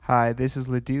Hi, this is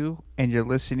Ledoux, and you're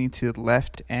listening to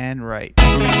Left and Right.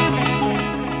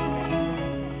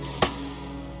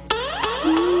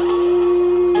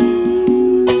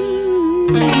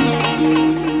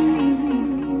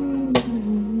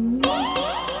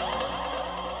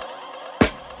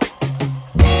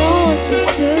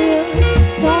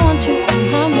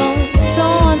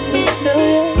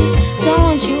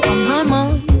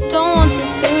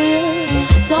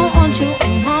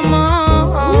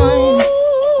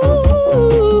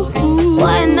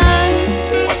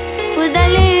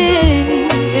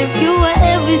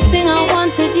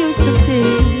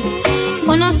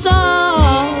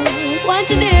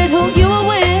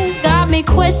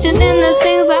 Questioning the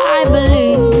things that I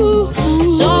believe.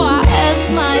 So I ask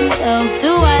myself,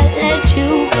 do I let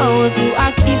you go, or do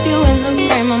I keep you in the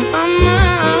frame of my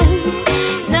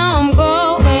mind? Now I'm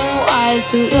growing wise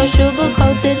to your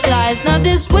sugar-coated lies.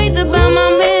 Nothing sweet about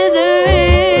my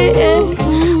misery.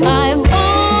 I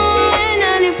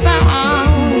finally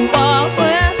found what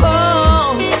went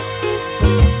wrong.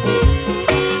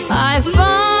 I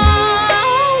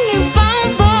finally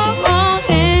found the wrong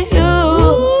in you.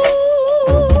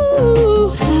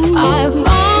 I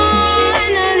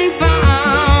finally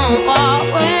found what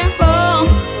went wrong.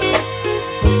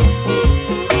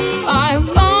 I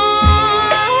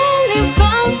finally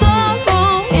found the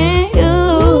wrong in you.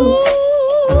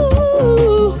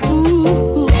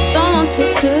 Don't want to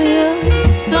feel you,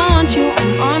 don't want you on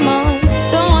my mind.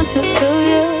 Don't want to feel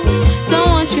you, don't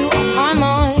want you on my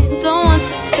mind. Don't want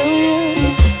to feel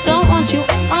you, don't want you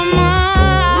on my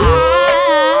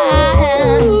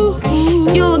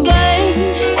mind. You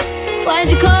again, why'd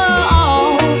you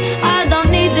call? I don't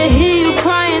need to hear you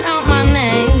crying out my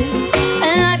name.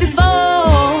 And like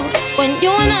before, when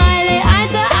you and I lay eye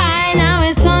to eye, now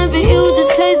it's time for you to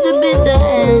taste the bitter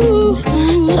end.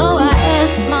 So I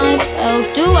ask myself,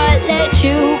 do I let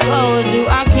you go, or do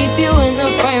I keep you in the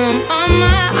frame of my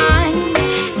mind?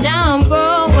 Now I'm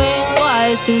growing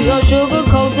wise to your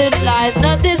sugar-coated lies.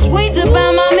 Nothing sweet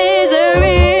about my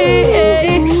misery.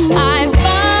 I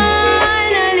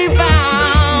finally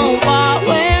found what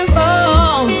went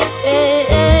wrong.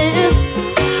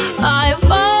 I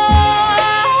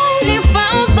finally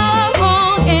found the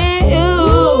wrong in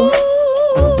you.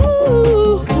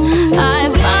 I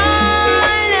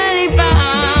finally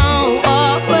found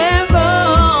what went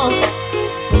wrong.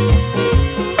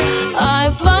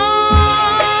 I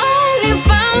finally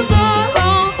found the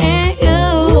wrong in you.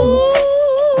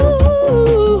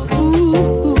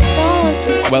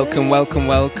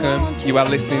 Welcome. You are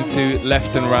listening to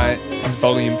Left and Right. This is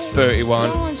volume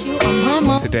 31.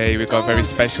 Today we've got a very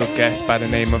special guest by the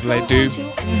name of Ledoux.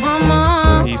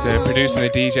 He's a producer and a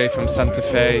DJ from Santa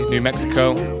Fe, New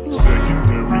Mexico.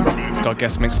 He's got a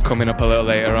guest mix coming up a little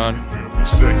later on.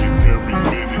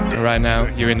 And right now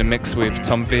you're in the mix with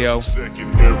Tom Vio.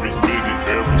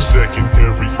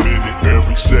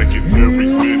 Every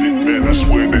minute, man, I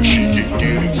swear that she can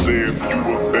get it. Say if you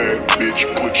a bad bitch,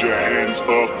 put your hands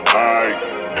up high,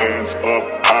 hands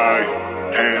up high,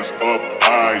 hands up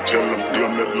high. Tell them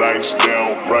dim the lights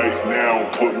down right now,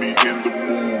 put me in the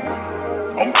mood.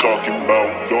 I'm talking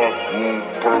about dark room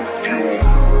perfume.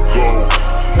 Go.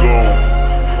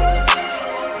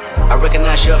 I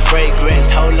recognize your fragrance,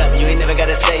 hold up, you ain't never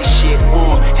gotta say shit,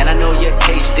 and I know your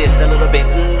taste is a little bit,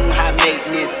 high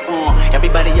maintenance,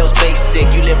 everybody else basic,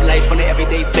 you live life on an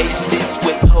everyday basis,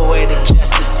 with poetic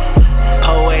justice,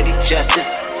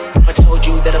 if I told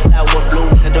you that a flower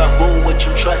bloomed in the dark room, would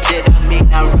you trust it? I mean,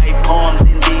 I write poems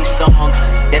in these songs,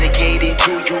 dedicated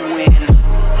to you when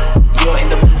you're in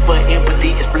the mood for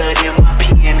empathy, it's blood in my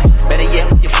pen, better yet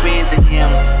with your friends and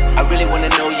them, I really wanna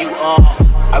know you all,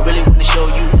 I really wanna show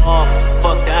you off.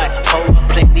 Fuck that, pour up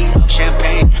plenty of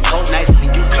champagne. Cold nights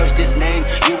when you curse this name.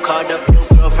 You called up your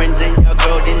girlfriends and your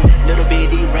girl in that little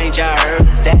bitty range. I heard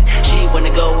that she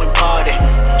wanna go and party.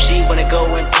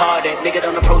 Nigga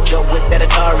don't approach her with that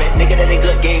Atari. Nigga that ain't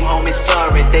good game, homie,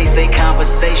 sorry. They say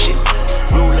conversation,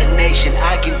 rule a nation.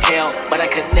 I can tell, but I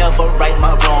could never right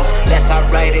my wrongs unless I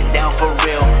write it down for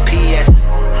real. P.S.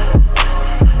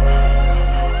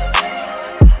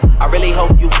 I really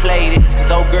hope you play this,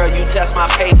 cause oh girl, you test my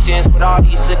patience with all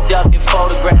these seductive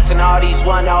photographs and all these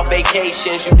one-off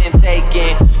vacations you've been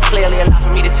taking. Clearly a lot for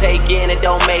me to take in, it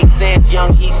don't make sense.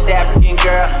 Young East African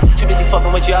girl, too busy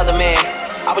fucking with your other man.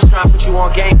 I was trying to put you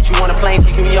on game, but you on a plane,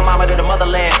 taking your mama to the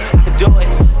motherland. I could do it,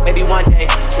 maybe one day,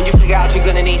 when you figure out you're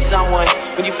gonna need someone.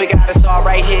 When you figure out it's all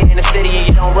right here in the city and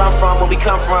you don't run from where we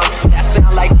come from. That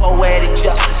sound like poetic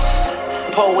justice.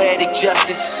 poetic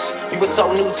justice. You were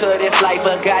so new to this life,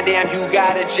 but goddamn, you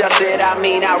got adjusted. I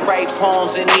mean, I write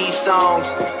poems in these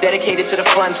songs dedicated to the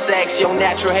fun sex, your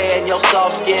natural hair and your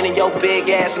soft skin and your big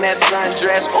ass and that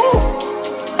sundress. Ooh,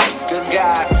 good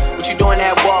God, what you doing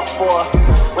that walk for?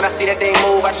 When I see that they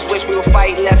move, I just wish we would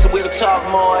fight less and we would talk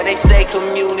more. They say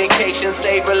communication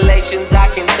save relations, I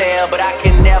can tell, but I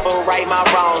can never right my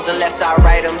wrongs unless I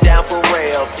write them down for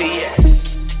real. P.S.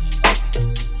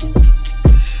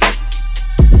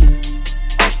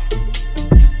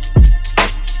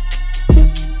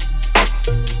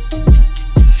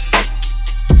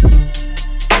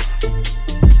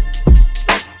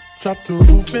 Drop the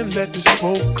roof and let the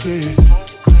smoke clear.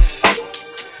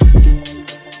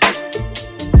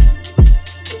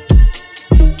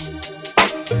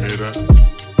 Hear that?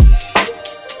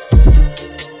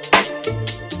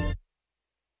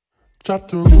 Drop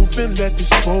the roof and let the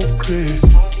smoke clear.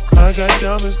 I got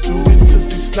diamonds doing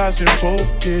Tootsie slides in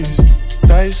both ears.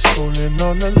 Dice rolling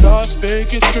on the Las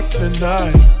Vegas strip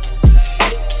tonight.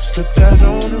 Slip that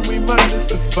on and we might miss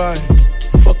the fight.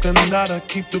 Fuck or not, I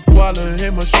keep the guala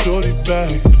in my shorty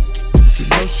bag. You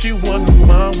know she wanted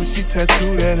mine when she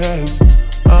tattooed that ass.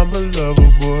 I'm a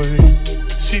lover boy,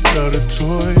 she love the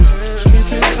toys. Keep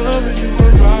it coming, you a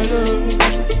rider.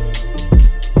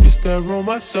 It's that roll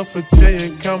myself a J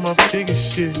and count my figure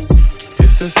shit.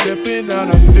 It's that stepping out,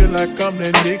 I feel like I'm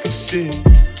that nigga shit.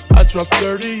 I drop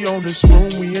 30 on this room,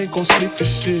 we ain't gon' sleep for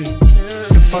shit.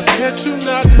 If I catch you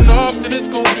nodding off, then it's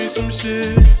gon' be some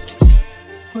shit.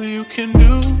 Well, you can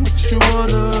do what you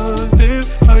wanna, live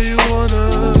how you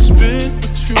wanna, spin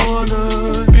what you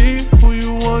wanna, be who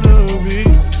you wanna be.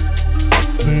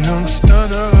 A young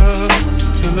stunner,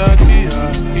 till I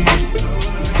die. You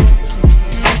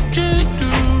can do.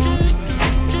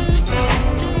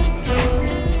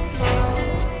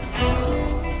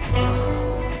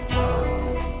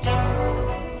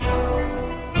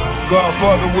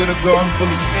 Godfather with a gun full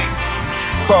of snakes.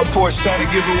 Car Porsche trying to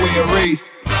give away a wraith.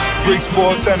 Bricks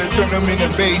ball trying to turn them into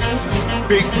base.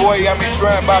 Big boy, I'm in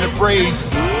trying by the Braves.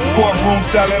 Courtroom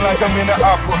silent like I'm in the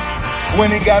opera.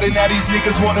 When they got it, now these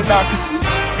niggas wanna knock us.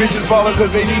 Bitches follow cause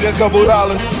they need a couple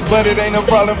dollars. But it ain't no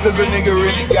problem cause a nigga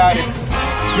really got it.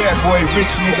 Fat boy,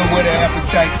 rich nigga with an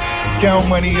appetite. Count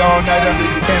money all night under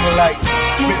the candlelight.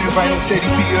 Spinning vinyl, Teddy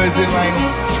P is in Lionel.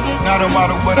 Not a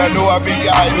model, but I know I be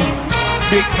your idol.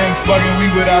 Big banks bugging, we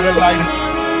without a lighter.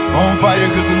 On fire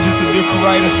cause I'm just a different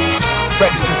writer.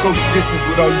 Practicing social distance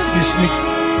with all these snitch niggas.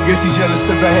 Guess he jealous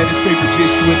cause I had his favorite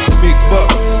dish with some big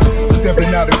bucks. Stepping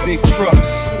out of big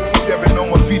trucks. Stepping on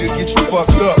my feet to get you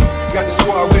fucked up. Got the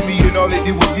squad with me and all they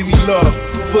did was give me love.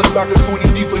 Foot locker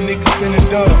 20 deep, a nigga spinning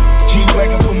dub.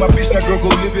 G-Wagon for my bitch, that girl go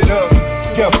live it up.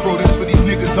 Calfro, this for these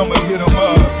niggas, I'ma hit them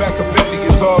up. Machiavelli,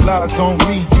 it's all eyes on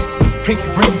me. Pinky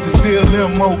rings is still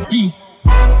M.O.E.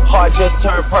 Heart just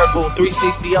turned purple,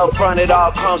 360 up front, it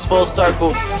all comes full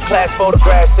circle. Class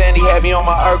photograph, Sandy had me on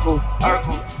my Urkel.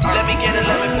 Let me get a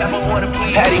lemon pepper water,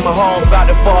 please. Patty Mahomes about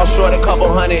to fall short a couple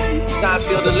hundred. Signed,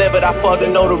 sealed, delivered, I fucked the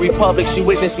notary public. She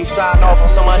witnessed me sign off on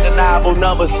some undeniable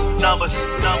numbers.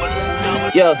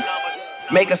 Yeah.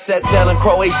 Make a set sail in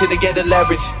Croatia to get the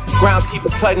leverage.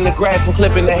 Groundskeepers cutting the grass from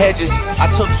clipping the hedges. I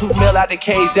took 2 mil out the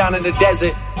cage down in the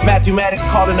desert. Matthew Maddox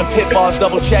calling the pit boss,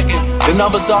 double checking. The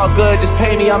numbers all good, just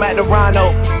pay me, I'm at the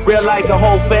Rhino. Real life, the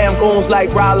whole fam goons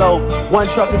like Rollo. One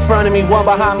truck in front of me, one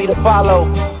behind me to follow.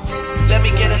 Let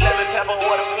me get a lemon pepper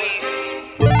water,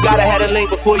 please. Gotta have a link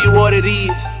before you order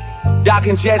these.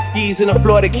 Docking jet skis in the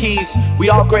Florida Keys. We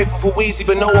all grateful for Weezy,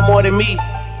 but no one more than me.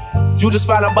 You just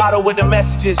found a bottle with the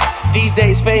messages. These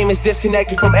days fame is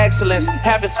disconnected from excellence.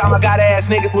 Half the time I gotta ask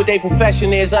niggas what their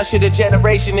profession is. Usher the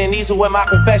generation and these are where my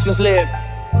confessions live.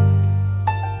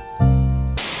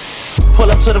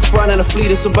 Pull up to the front in a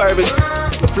fleet of Suburbans.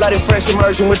 Flooded fresh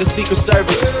immersion with the Secret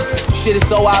Service. Shit is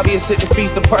so obvious it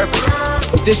defeats the purpose.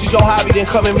 If this is your hobby then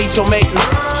come and meet your maker.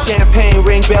 Champagne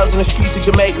ring bells in the streets of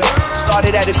Jamaica.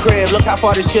 Started at the crib, look how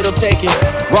far this shit'll take it.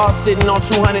 Raw sitting on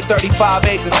 235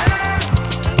 acres.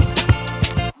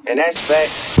 And that's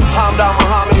facts. Hamdan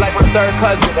Muhammad like my third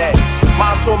cousin. Facts.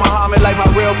 Mansour Muhammad like my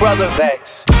real brother.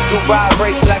 Facts. Dubai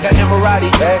bracelet like an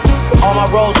Emirati. Facts. All my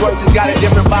Rolls Royces got a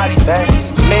different body.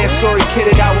 Facts. Man, sorry,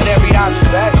 kitted out with every option.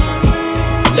 Facts.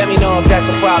 Let me know if that's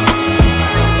a problem.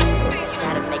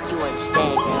 Gotta make you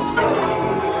understand, girl.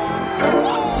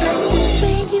 The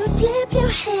way you flip your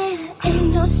hair,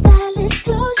 ain't no stylish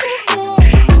clothes you wear.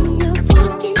 When you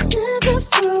walk into the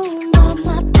room, all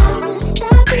my partners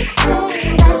stop and stare.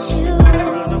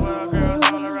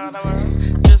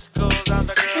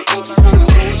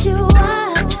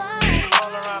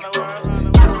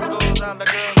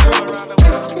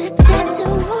 It's the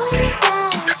tattoo on your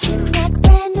back and that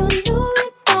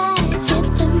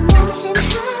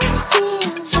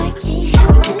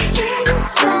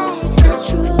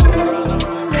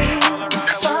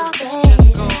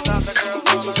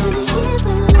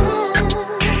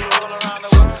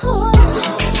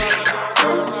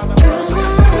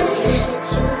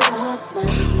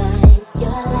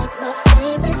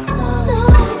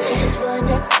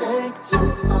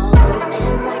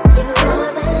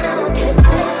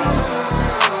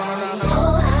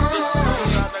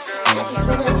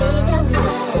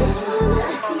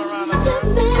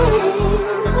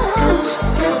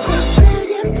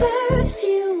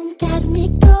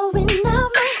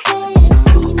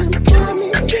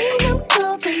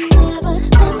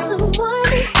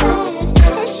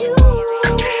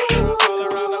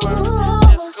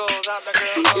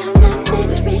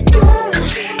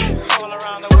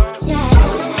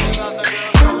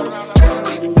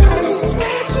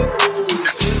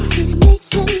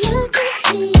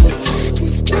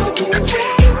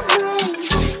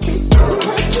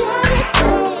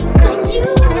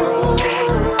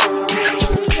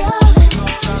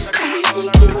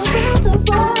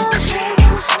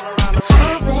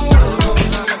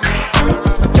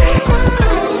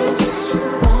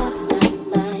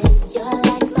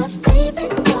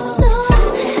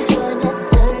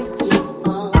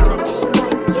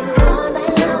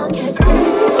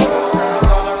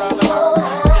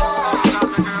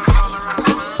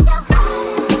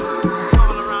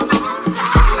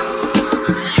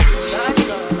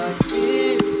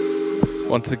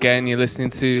again, you're listening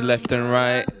to Left and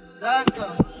Right.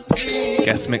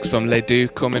 Guest mix from Ledoux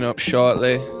coming up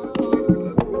shortly.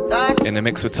 In the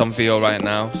mix with Tom Vio right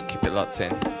now, just keep it locked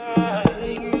in.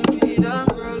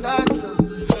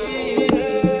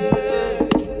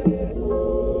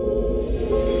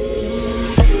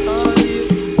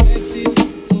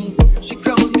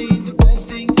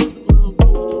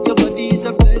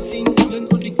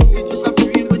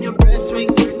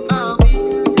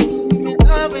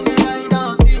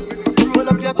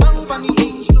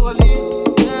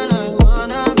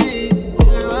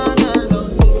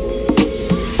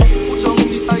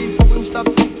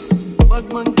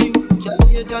 One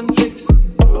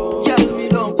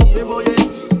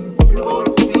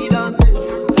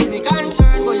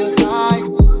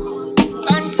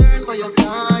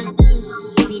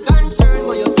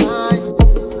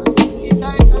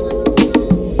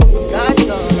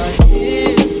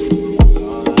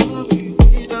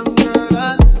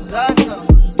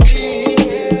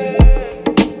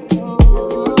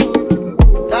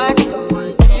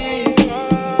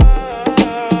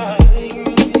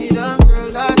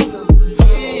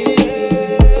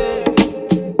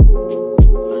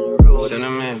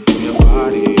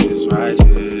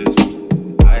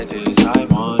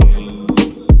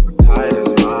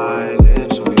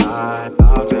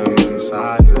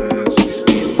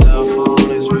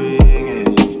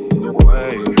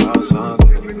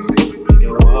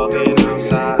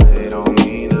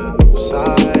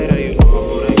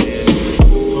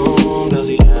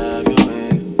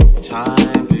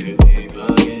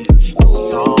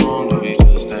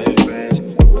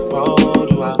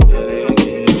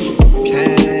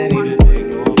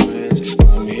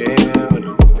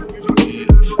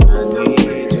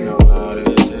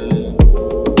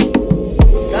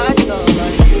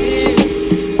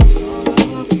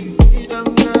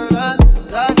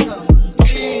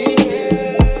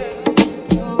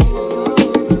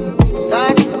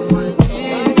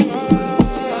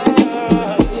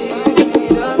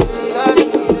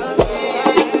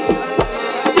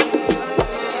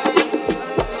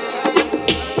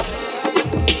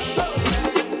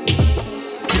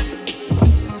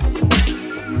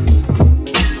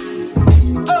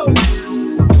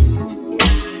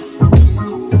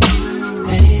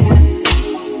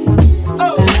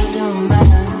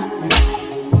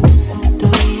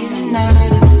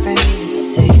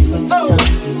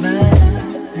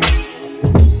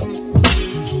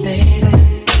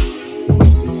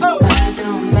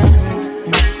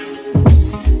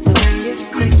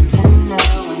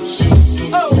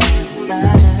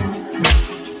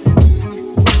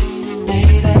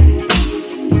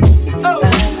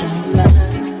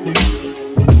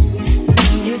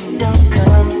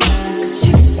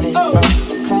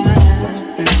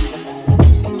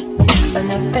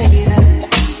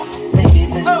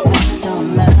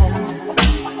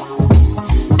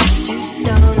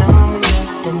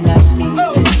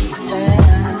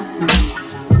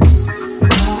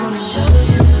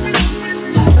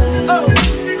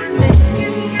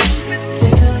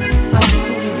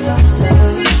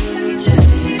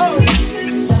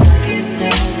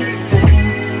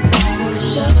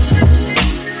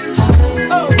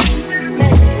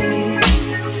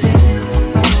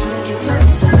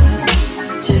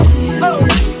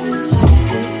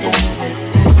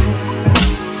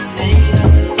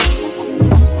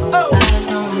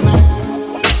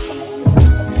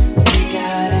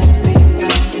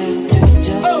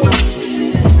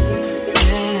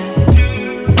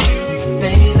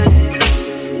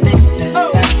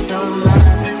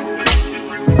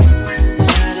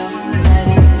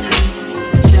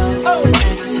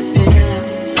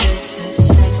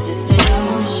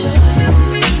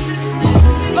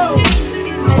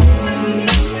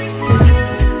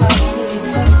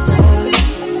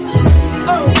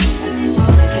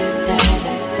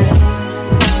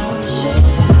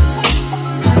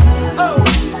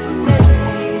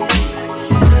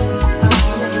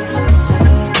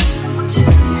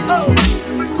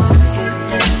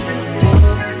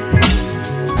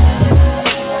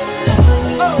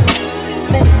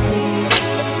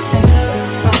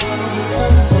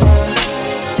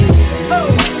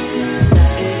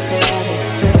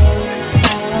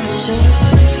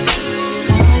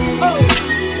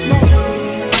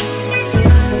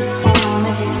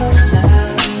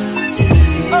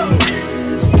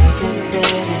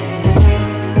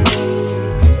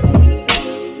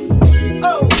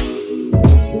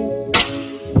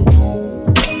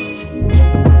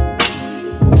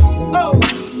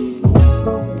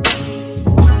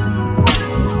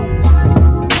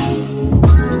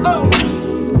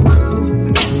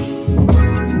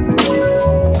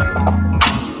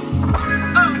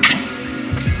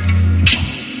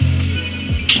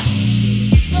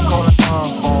my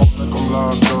phone like I'm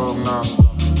locked up non-stop.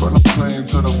 From the plane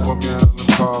to the fucking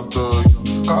helicopter,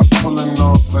 yeah. Cop pulling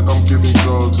up like I'm giving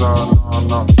drugs, nah.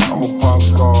 I'm a pop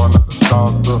star, not a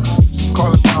doctor. Just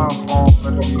calling my phone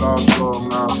like I'm locked up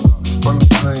non-stop. From the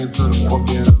plane to the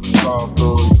fucking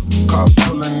helicopter, yeah. Cop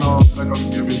pulling up like I'm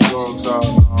giving drugs, nah.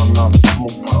 I'm a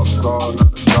pop star,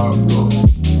 not a doctor.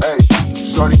 Hey,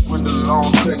 shorty with the long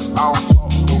text, I don't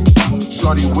talk to me.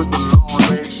 Shorty with the long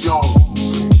legs, she don't walk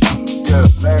to me. Yeah,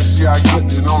 last year I get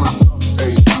it on the top,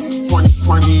 hey.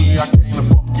 2020, I came to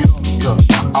fuck it up,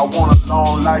 yeah. I want a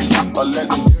long life, a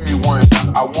legendary one.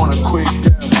 I want a quick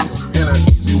death and an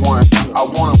easy one. I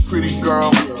want a pretty girl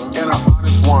and an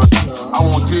honest one. I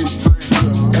want this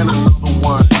drink and another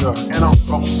one, yeah. And I'm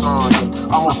from son,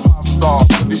 yeah. I'm a pop star,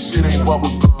 but this shit ain't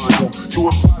bubble gum, yeah.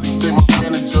 You would probably think my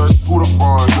manager is Buddha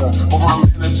Bond, yeah. But my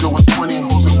manager with 20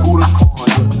 hoes and Buddha Con,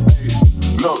 yeah. Hey,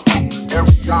 look,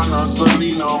 Ariana,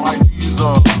 Selena, my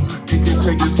visa. You can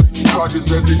take as many charges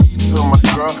as it needs to, my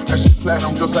girl. That shit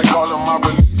platinum just like all of my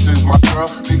releases, my girl.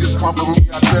 Niggas come for me,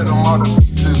 I tear them all to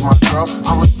pieces, my girl.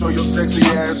 I'ma show your sexy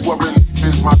ass what relief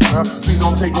is, my girl. Please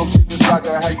don't take no shit inside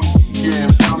that how you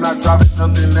begin. I'm not driving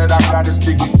nothing that I gotta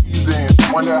stick the keys in.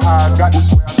 Wonder how I got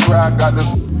this way, I swear I got the...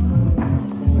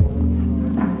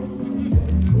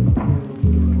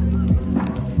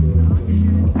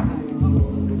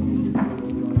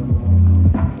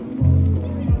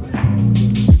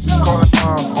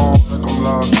 My phone like I'm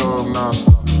locked up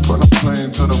non-stop. From the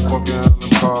plane to the fucking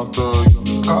helicopter,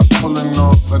 yeah. Cop pulling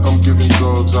up like I'm giving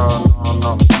drugs, nah.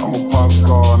 I'm a pop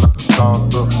star, not a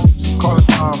doctor. Just calling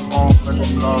my phone like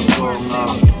I'm locked up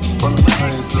non-stop. From the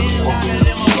plane to the fucking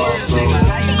helicopter,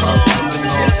 yeah. Cop pulling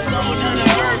up like I'm giving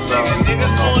drugs, Nigga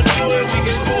gon' do it, we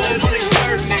can do it on the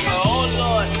shirt, nigga. Oh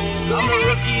Lord, I'm a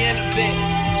rookie and a vet.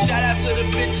 Shout out to the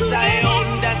bitches, I ain't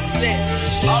holding down the set.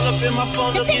 All up in my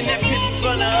phone looking at pictures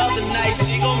from the other night.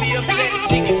 She gon' be upset if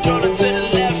she gets scrolling to the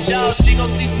left, dog. She gon'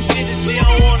 see some shit that she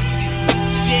don't wanna see.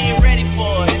 She ain't ready for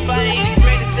it. If I ain't the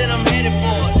greatest, then I'm headed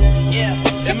for it. Yeah,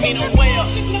 that mean I'm way up.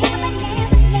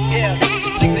 Yeah, the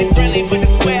six ain't friendly, but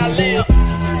it's where I lay up.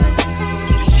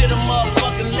 This shit a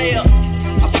motherfucking layup.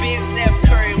 I been Steph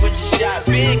Curry with the shot,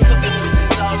 been cooking with the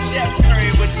sauce, Chef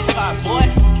Curry with the pot, boy.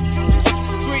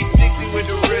 360 with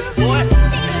the wrist, boy.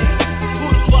 Who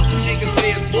the fuck them niggas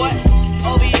is, boy?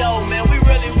 OVO, man, we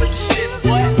really with the shits,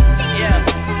 boy. Yeah,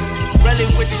 really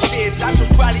with the shits. I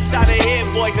should probably sign a hit,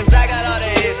 boy, cause I got all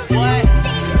the hits, boy.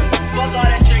 Fuck all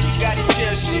that drink, you got the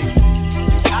chill shit.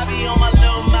 I be on my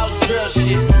little mouse drill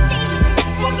shit.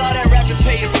 Fuck all that rap to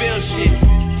pay your bill shit.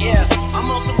 Yeah, I'm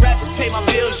on some rappers pay my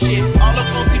bill shit. All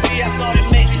up on TV, I thought it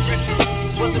made me richer.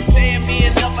 Wasn't paying me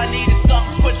enough, I needed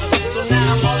something quicker. So now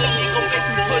I'm all in Nico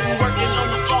basement, putting working on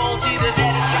the phones. Either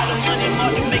that or try the money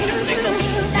market, make the pickups.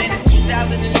 Man, it's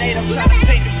 2008, I'm trying to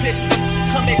paint the picture.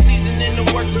 Comeback season in the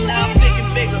works, and now I'm thinking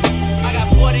bigger. I got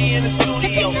 40 in the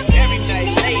studio, every night,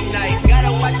 late night.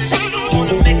 Gotta watch that shit, don't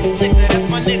wanna make them sicker. That's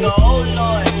my nigga, oh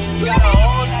Lord. Got a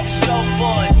whole lot to show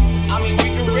for it. I mean, we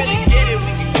can really get it,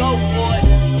 we can go for it.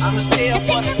 I'm just here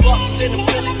for the Bucks and the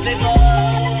Phillies, nigga.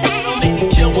 Don't make me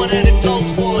kill one of the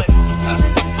ghosts for it.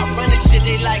 I run this shit,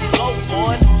 they like go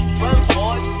for us. Run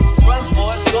for us,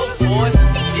 go for us.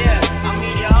 Yeah, I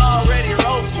mean, you already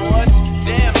wrote for us.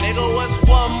 Damn, nigga, what's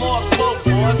one more quote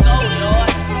for us? Oh Lord,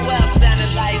 who else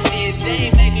sounded like this? They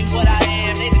ain't made me what I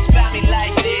am, they just found me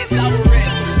like this. I was ready.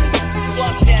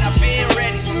 Fuck that, I've been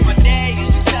ready since my dad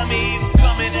used to tell me he was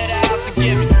coming to the house to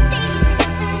give me.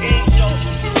 Ain't show.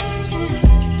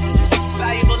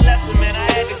 Valuable lesson, man, I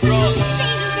had to grow up.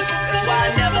 That's why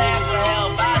I never ask for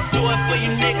help. I do it for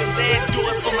you niggas and do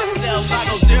it for myself. I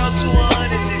go 0 to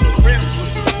 100, nigga, real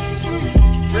quick.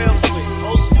 Real quick.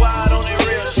 Whole squad on that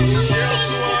real shit. 0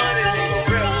 to 100, nigga,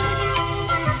 real quick.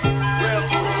 Real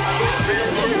quick. Real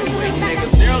fucking quick, nigga.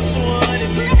 0 to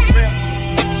 100, nigga, real quick.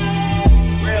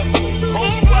 Real quick.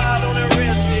 Whole squad on that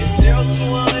real shit. 0 to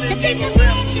 100, nigga,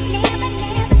 real quick.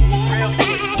 Real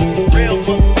quick. Real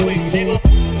fucking quick, nigga.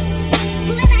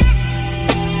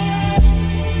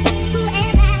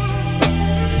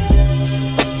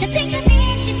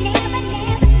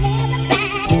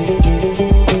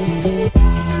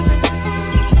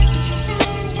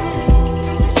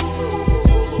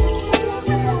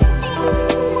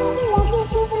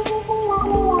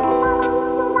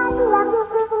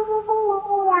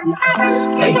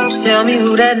 Tell me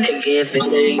who that nigga if it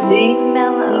ain't me.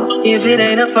 Mellow. If it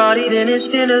ain't a party, then it's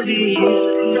gonna be.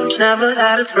 Never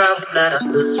had a problem that I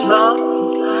stood tall.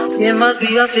 It must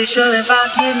be official if I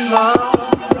get involved.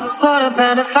 Quarter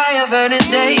pound of fire burning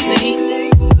daily.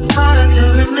 Harder to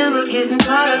remember, getting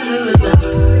harder to remember.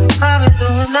 I've been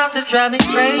through enough to drive me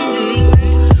crazy.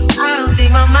 I don't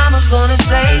think my mama's gonna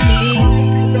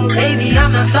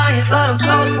not flying, but I'm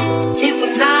floating. If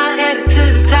we're not headed to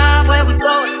the top, where we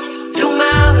going? 2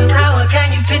 miles an hour,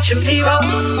 can you picture me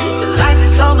rolling? 'Cause life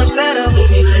is so much better when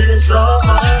you living slow.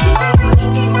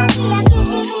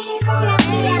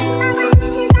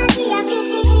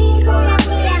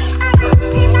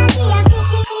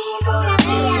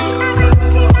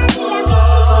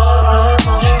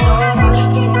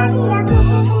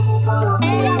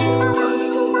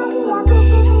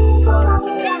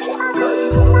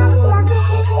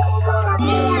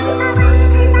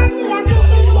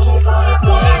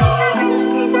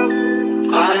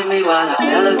 Pardon me while I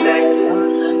elevate.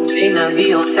 May not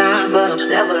be on time, but I'm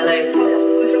never late.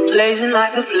 Blazing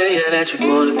like the player that you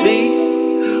wanna be.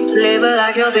 Flavor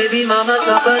like your baby mama's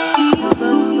cup of tea.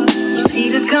 You see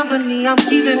the company I'm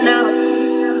keeping now.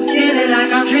 Feeling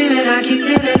like I'm dreaming, I keep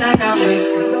feeling like I'm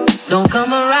real. Don't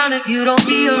come around if you don't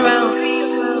be around.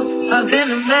 I've been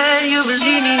the man, you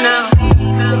believe me now.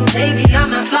 Baby, I'm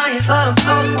not flying, but I'm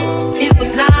floating. If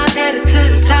we're not headed to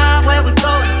the top, where we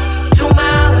going? 2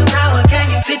 miles an hour, can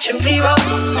you picture me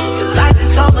rolling? 'Cause life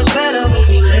is so much better when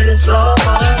you let it slow.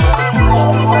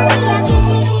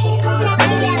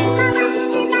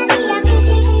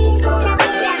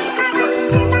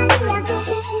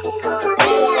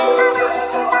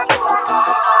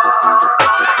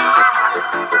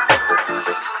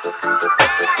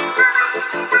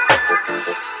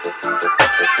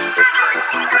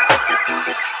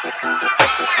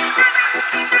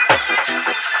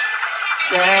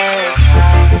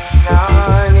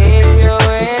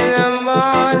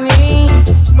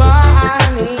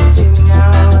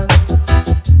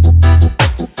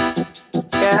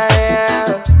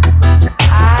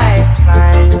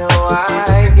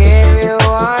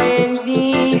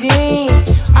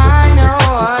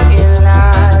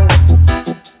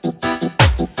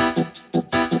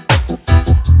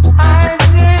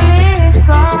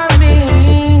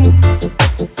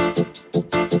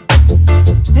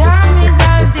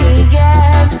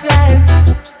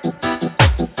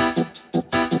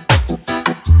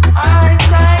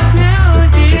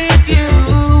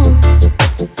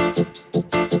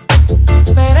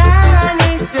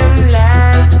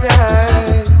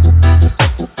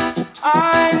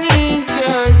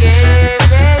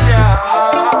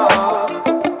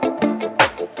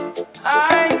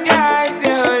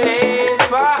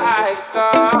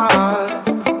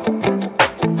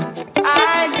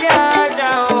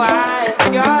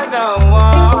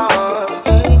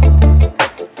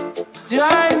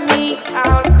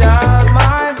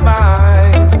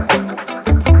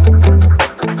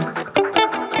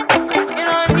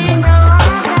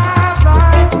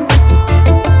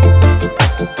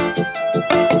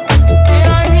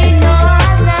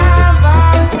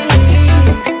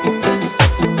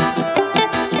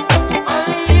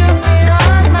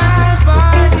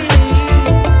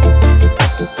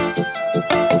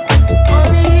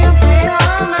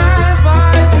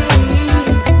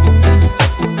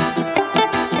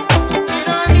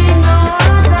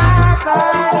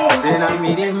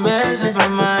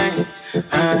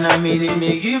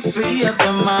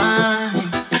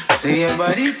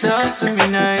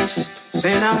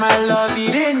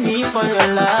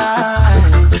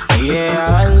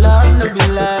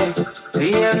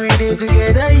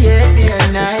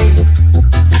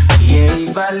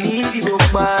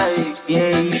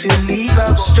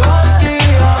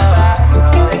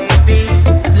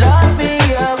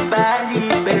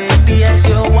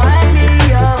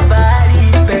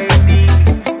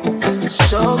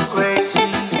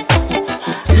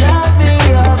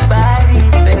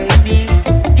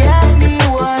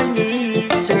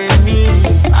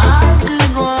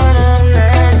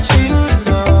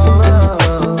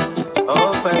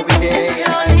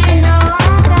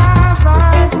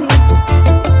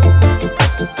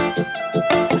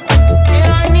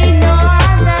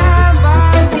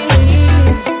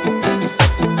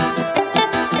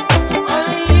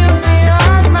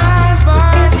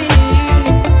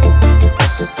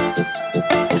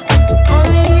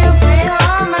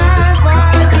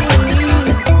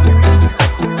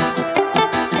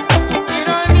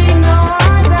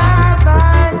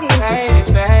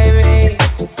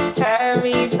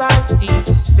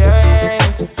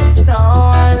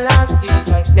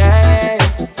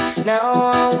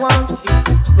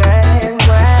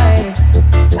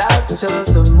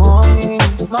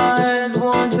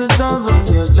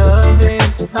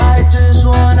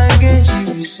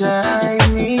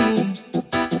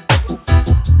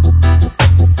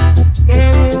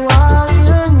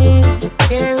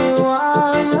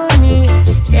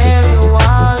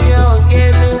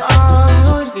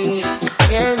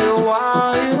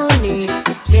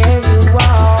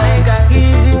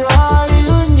 Give you all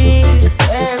you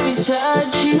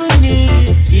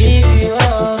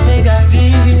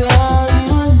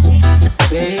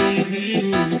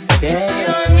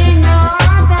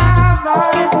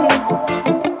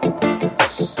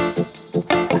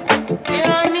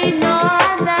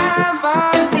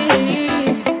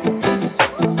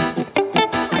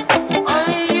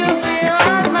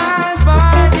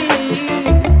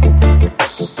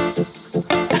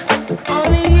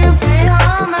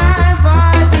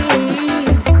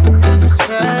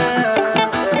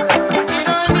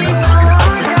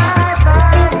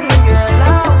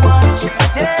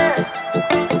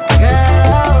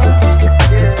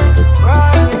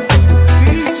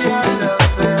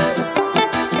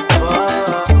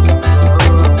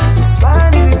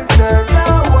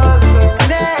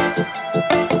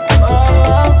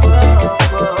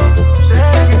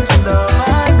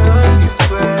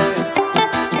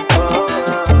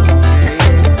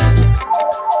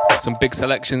big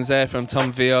selections there from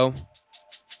Tom Vio.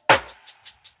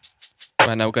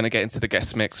 Right now we're going to get into the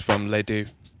guest mix from Ledoux.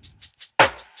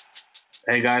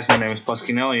 Hey guys, my name is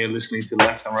Pasquinel and you're listening to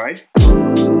Left and Right.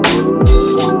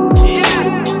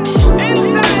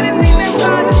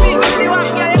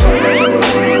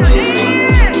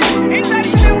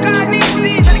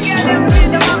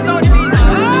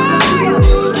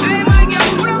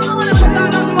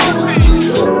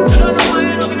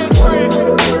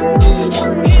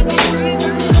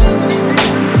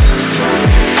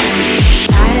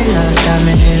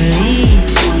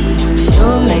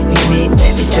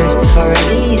 Thirsty for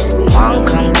release, one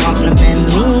come compliment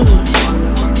me.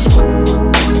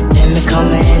 Then become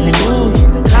an enemy.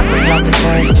 Clap it like the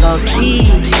first low key.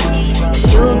 It's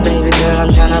you, baby girl,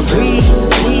 I'm tryna breathe.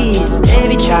 Please,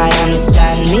 baby, try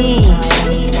understand me.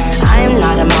 I am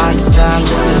not a monster, I'm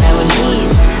just a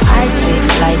Lebanese. I take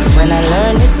flights when I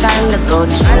learn it's time to go.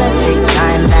 Tryna take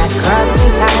time back,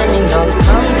 crossing timing zones.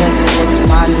 Come press your lips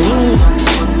upon me.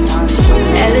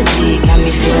 LSD got me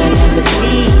feeling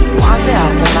empathy. Want to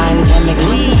out the line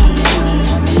chemically.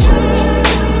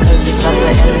 Cause we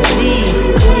suffer LSD.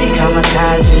 Could be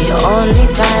kamikaze. Only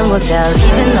time will tell.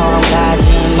 Even though I'm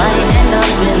godly, might end up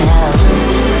in hell.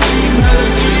 Sweet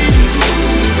melody.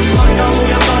 Find out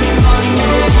your body, body.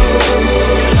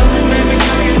 You're loving, baby,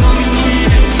 girl, you know you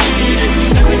need it, need it.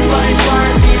 Let me fight for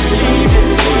it, achieve it,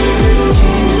 achieve it.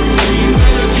 Sweet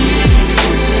melody.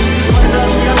 Find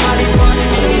out your body, body.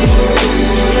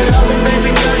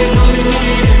 Baby girl, you know you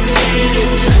need it, need it.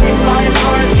 If I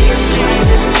find me, achieve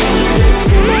it, achieve it.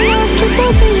 Feel my love drip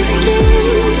over your skin.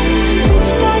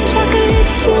 Rich dark chocolate,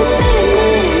 sweet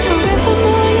melanin.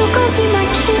 Forevermore, you gon' be my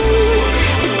king.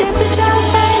 The devil drives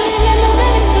by me, let no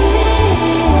Mediterranean.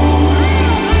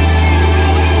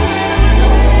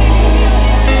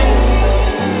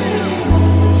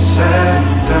 Said and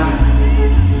done.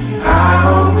 I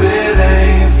hope it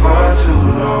ain't for too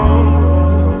long.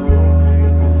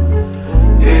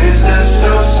 Is there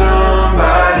still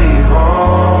somebody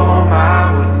home? I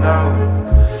would know.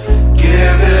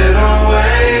 Give it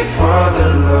away for the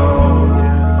Lord.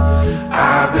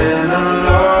 I've been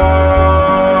alone,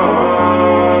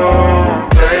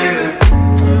 baby.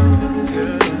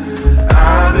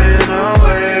 I've been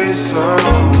away so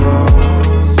long.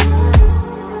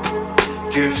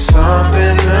 Give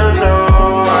something to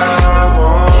know I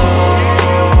want.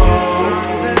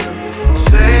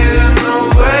 Saving the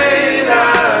way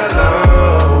that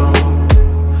love.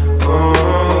 Oh.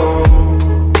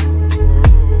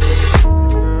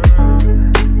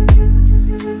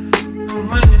 And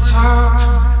when you talk to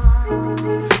me,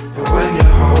 and when you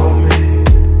hold me,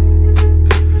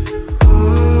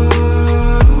 ooh,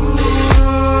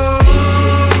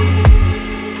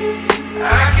 I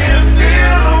can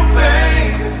feel no pain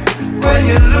when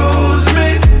you lose me.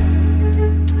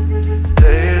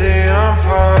 Lately I'm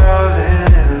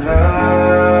falling in love.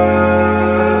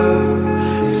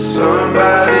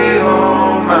 Somebody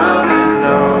home, I've been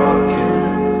knocking.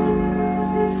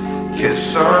 Get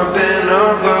something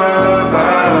above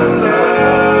our love.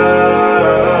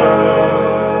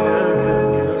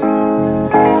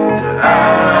 And I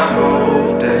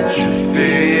hope that you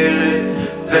feel it.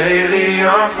 Lately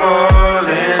I'm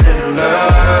falling in love.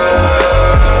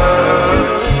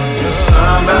 Get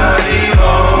somebody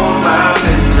home, I've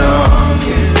been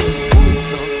knocking.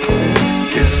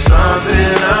 Get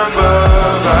something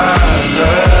above our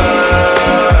love.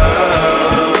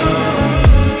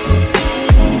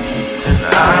 And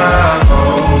I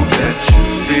hope that you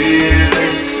feel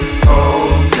it.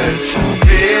 Hope that you're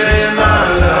feeling my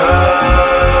love.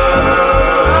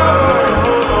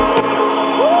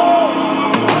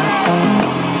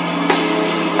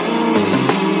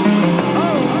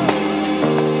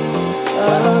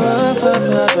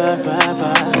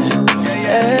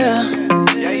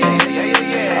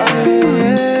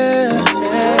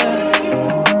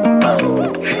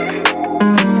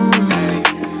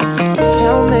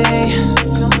 Tell me,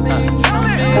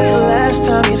 when the last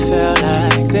time you felt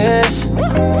like this?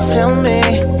 Tell me,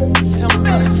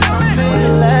 when the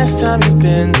last time you've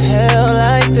been held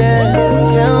like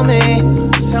this? Tell me,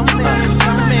 when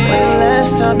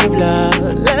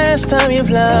the last time you've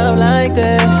loved like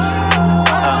this?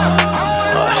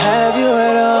 Or have you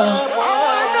at all?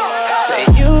 Say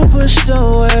you pushed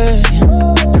away,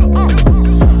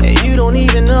 and you don't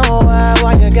even know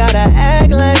why you gotta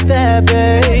act like that,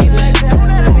 baby.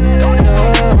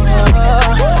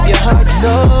 Your heart's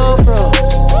so froze.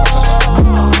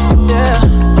 Yeah,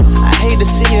 I hate to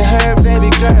see you hurt, baby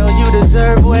girl. You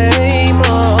deserve way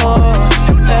more.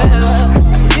 Yeah.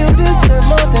 You deserve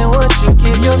more than what you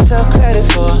give yourself credit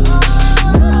for.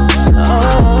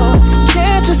 Oh,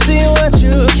 can't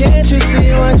Can't you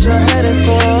see what you're headed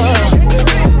for?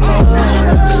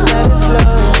 Just let it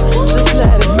flow, just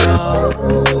let it flow.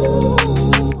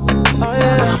 Oh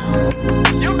yeah.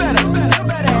 You better.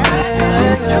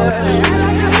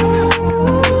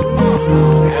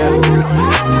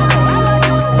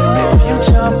 If you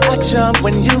jump, I jump.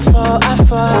 When you fall, I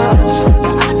fall.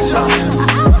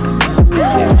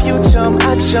 If you jump, I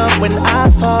jump. When I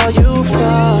fall, you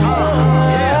fall.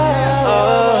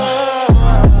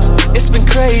 It's been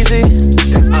crazy,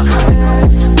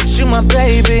 but you my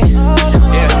baby.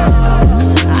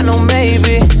 Yeah, I know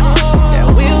maybe that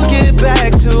we'll get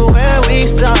back to where we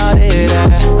started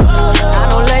at. I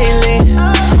know lately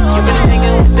you've been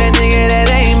hanging with that nigga that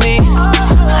ain't me.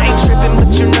 I ain't tripping,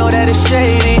 but you know that it's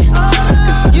shady.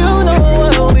 'Cause you know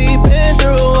what we've been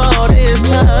through all this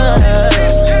time.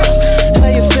 How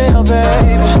you feel,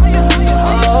 baby?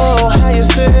 Oh, how you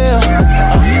feel?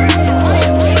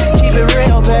 Just keep it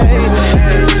real, baby.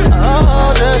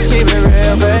 Oh, just keep it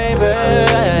real, baby.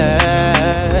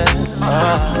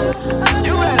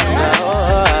 You ready?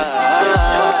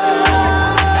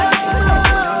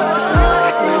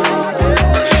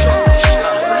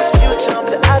 You jump,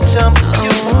 I jump.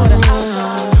 You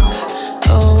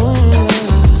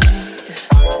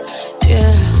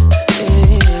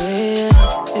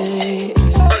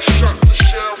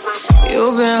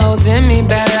You've been holding me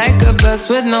back like a bus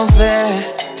with no fare.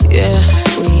 Yeah,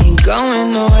 we ain't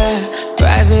going nowhere.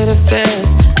 Private affairs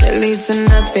that lead to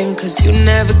nothing, 'cause you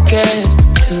never cared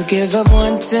to give up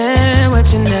wanting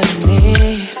what you never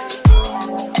need.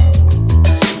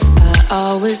 I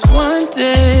always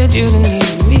wanted you to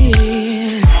need me,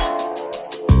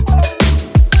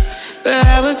 but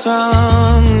I was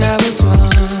wrong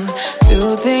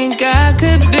to think I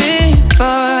could be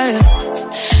for you.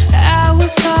 I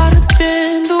was caught up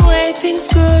in the way things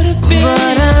could have been,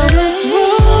 but I was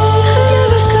wrong. I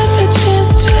never got the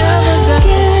chance to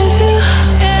give you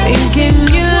thinking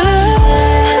you love.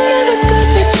 I never got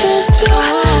the chance to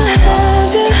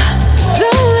have you.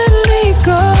 Don't let me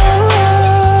go.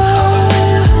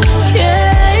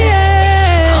 Yeah,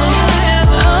 yeah.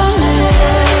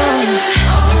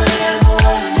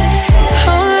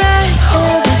 All I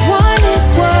ever wanted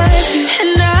was you,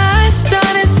 and I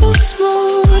started so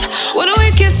smooth. What do we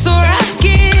get so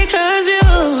rocky? 'Cause you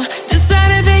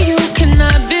decided that you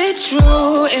cannot be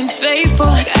true and faithful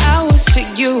like I was to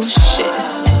you. Shit,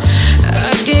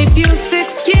 I gave you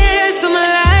 6 years of my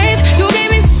life. You gave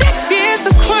me 6 years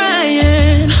of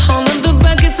crying. All of the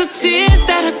buckets of tears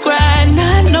that I cried,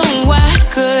 not knowing why I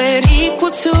could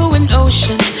equal to an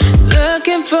ocean.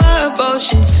 Looking for a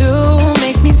potion to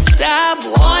make me stop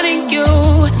wanting you.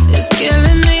 It's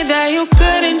killing me that you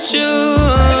couldn't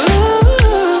choose.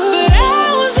 But I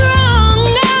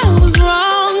was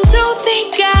wrong to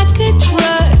think I could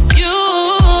trust you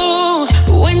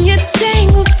when you're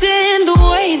tangled in the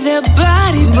way their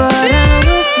bodies. But I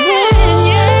was wrong.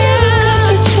 Never got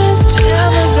the chance to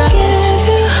give you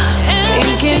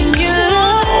thinking you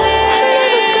love. I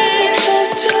never got the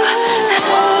chance to have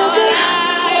you.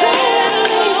 Don't let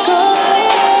me go.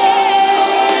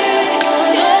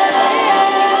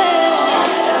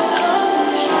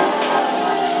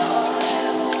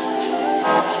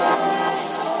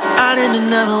 I didn't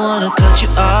never wanna cut you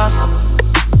off.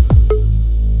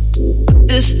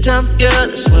 This time, girl,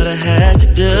 that's what I had to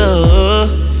do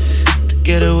to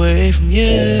get away from you.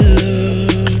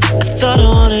 I thought I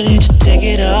wanted you to take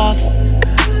it off.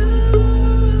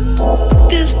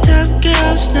 This time,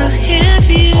 girl, it's not here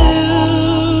for you.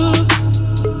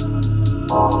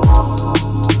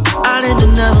 I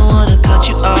didn't never wanna cut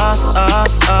you off.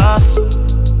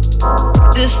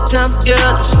 This time,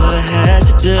 girl, that's what I had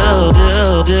to do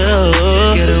to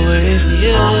get away from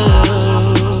you.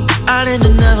 I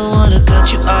didn't never wanna cut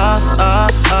you off.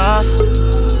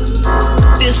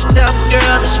 This time,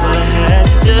 girl, that's what I had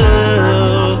to do.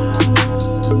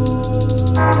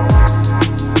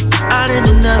 I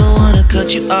didn't never wanna cut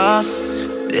you off.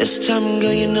 This time,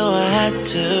 girl, you know I had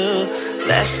to.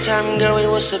 Last time, girl, we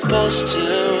were supposed to.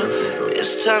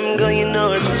 This time, girl, you know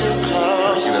it's too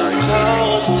close to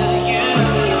you.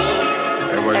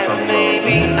 Everybody talking about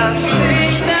maybe I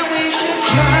think that we should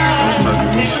try.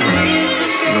 talking me shit.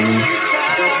 You know me?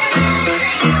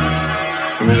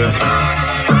 Give me that.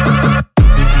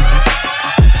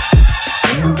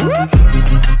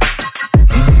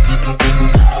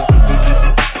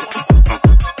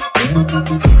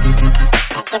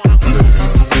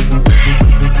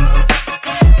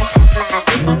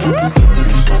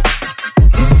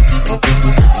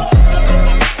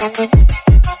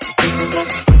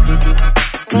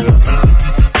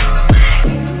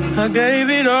 I gave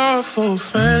it all for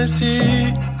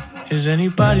fantasy. Is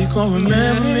anybody gonna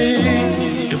remember me?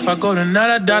 If I go tonight,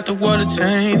 I doubt the world will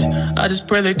change. I just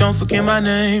pray they don't forget my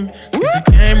name. Cause the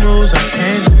game rules, I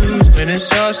can't lose. When it's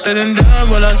all said and done,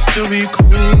 will I still be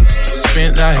cool?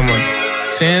 Spent like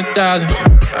 10,000,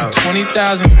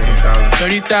 20,000,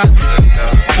 30,000,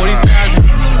 40,000.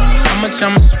 How much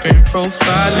I'ma spend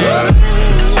profiling?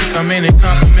 She come in and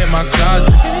compliment my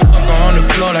closet. Fuck her on the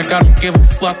floor like I don't give a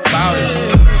fuck about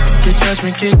it. Your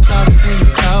judgment get clouded when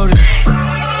you crowded.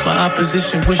 My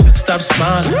opposition wish I'd stop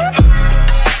smiling.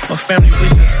 My family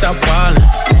wish I'd stop wildin'.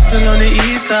 I'm still on the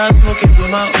east side smoking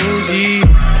with my OG.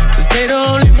 Cause they the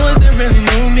only ones that really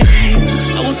know me.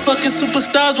 I was fucking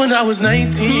superstars when I was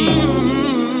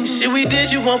 19. Shit we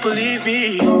did, you won't believe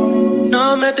me.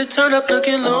 Now I'm at the turn up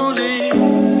looking lonely.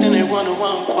 Then they wonder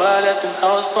why I'm quiet at the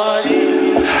house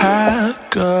party. I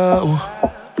go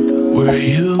where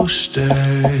you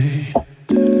stay.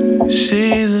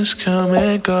 Seasons come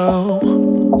and go.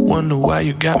 Wonder why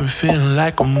you got me feeling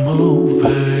like a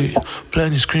movie.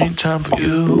 Plenty screen time for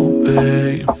you,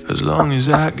 babe. As long as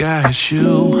I got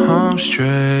you, I'm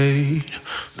straight,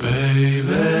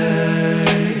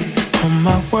 baby. On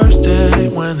my worst day,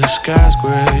 when the sky's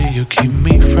gray, you keep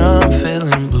me from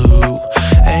feeling blue.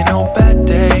 Ain't no bad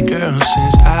day, girl,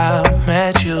 since I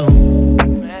met you.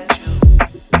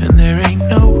 And there ain't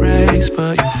no race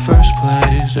but your first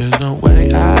place. There's no way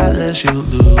I let you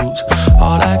lose.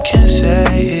 All I can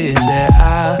say is that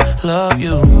I love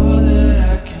you. All that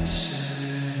I can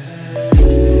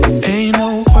say. Ain't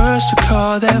no words to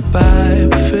call that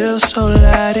vibe. Feels so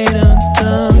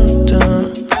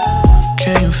la-di-dun-dun-dun.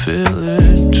 Can you feel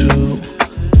it too?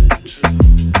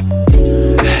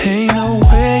 Ain't no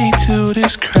way to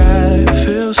describe.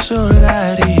 Feels so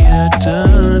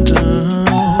la-di-dun-dun-dun.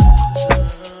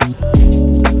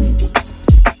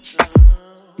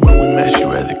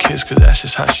 Cause that's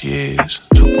just how she is.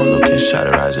 Took one look inside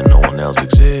her eyes and no one else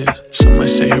exists. Some might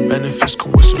say her benefits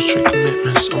come with some strict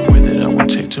commitments. I'm with it, I won't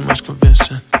take too much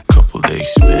convincing. Couple days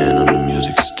spent on the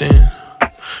music stand.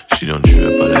 She don't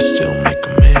trip, but I still make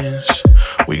amends.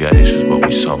 We got issues, but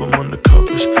we solve them under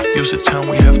covers. Use the time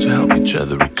we have to help each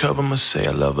other recover. Must say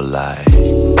I love a lie.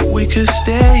 We could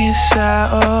stay inside,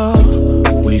 oh,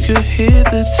 we could hit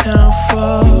the town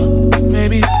for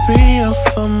maybe 3 or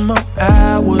 4 more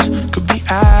hours. Could be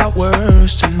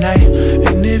hours tonight.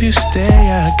 And if you stay,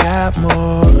 I got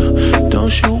more.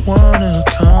 Don't you wanna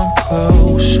come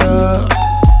closer?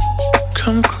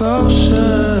 Come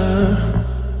closer.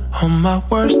 On my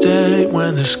worst day,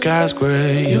 when the sky's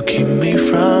gray, you keep me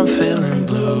from feeling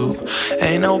blue.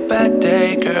 Ain't no bad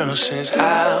day, girl, since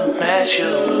I met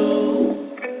you.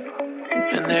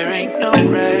 And there ain't no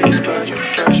race but your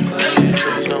first place.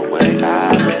 There's no way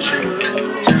I let you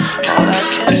lose. All I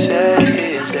can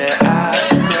say is that I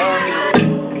love you.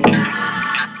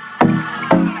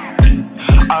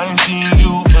 I ain't seen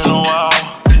you in a while.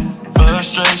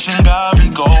 Frustration got me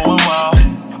going wild.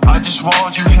 I just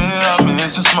want you here, I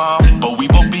miss a smile. But we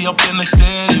both be up in the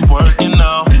city working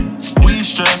now. We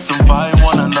stress and fight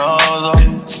one another.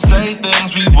 Say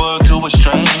things we would to a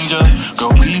stranger.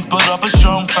 Girl, we've put up a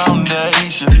strong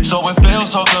foundation. So it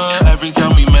feels so good every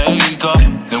time we make up.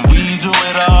 Then we do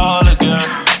it all again.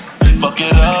 Fuck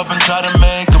it up and try to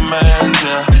make amends,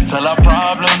 yeah. Tell our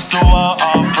problems to all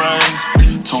our friends.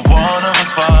 Till one of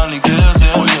us finally gives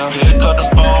in, yeah. Pick up the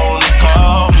phone and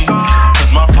call me.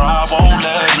 My pride won't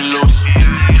let me loose.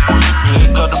 When you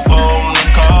pick up the phone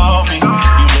and call me,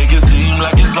 you make it seem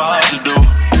like it's hard to do.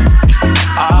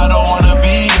 I don't wanna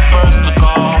be the first to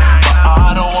call, but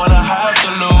I don't wanna have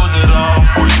to lose it all.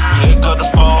 When you pick up the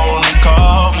phone and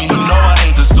call me, you know I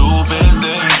hate the stupid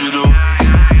things you do.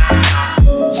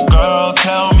 Girl,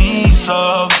 tell me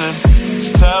something.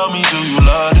 Tell me, do you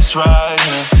love this right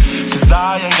here? Cause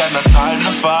I ain't got no time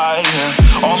to fight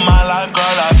here. All my life, girl,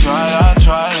 I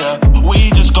try, yeah.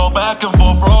 We just go back and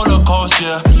forth, roller coaster,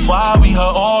 yeah. Why we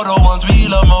hurt all the ones we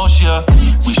love most, yeah.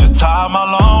 We should time how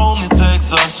long it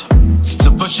takes us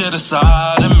to push it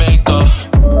aside and make up.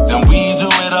 Then we do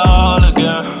it all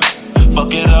again.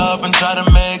 Fuck it up and try to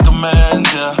make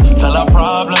amends, yeah. Tell our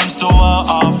problems to all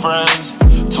our friends.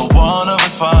 Till one of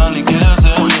us finally gives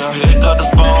in, yeah. Pick up the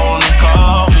phone and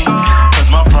call me. Cause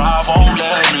my pride won't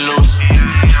let me loose.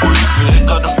 When you pick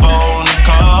up the phone and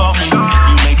call me,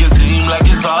 you make it seem like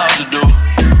it's hard to do.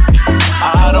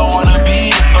 I don't wanna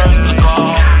be the first to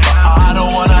call, but I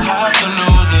don't wanna have to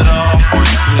lose it all. When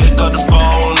you pick up the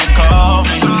phone and call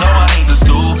me, you know I hate the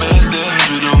stupid things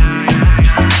we do.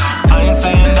 I ain't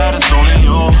saying that it's only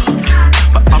you,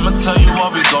 but I'ma tell you what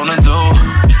we gonna do.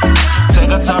 Take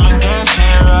our time and get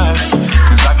shit right,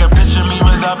 cause I can picture me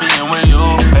without being with you.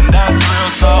 And that's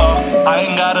real talk, I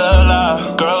ain't gotta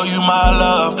lie. Girl, show you my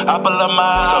love, apple of my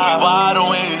eye. Tell me why don't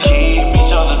we keep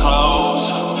each other close?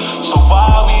 So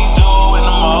why we doing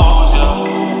the most,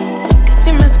 yeah? Que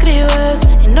si me escribes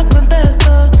y no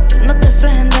contesto, tú no te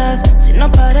ofendas si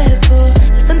no parezco.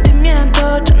 El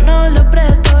sentimiento yo no lo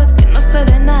presto, es que no soy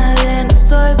de nadie, no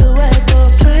soy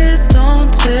dueto. Please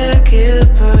don't take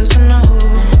it personal.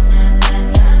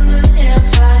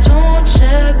 If I don't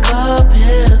check up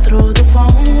here through the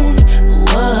phone,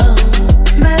 whoa.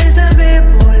 Me dice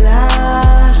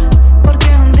bipolar, porque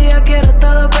un día quiero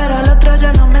todo, pero al otro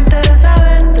ya no me interesa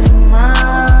verte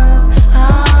más.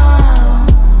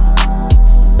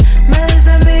 Me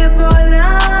dice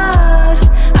bipolar,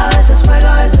 a veces fuego,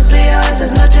 a veces frío, a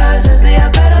veces noche, a veces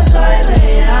día, pero soy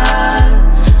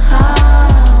real.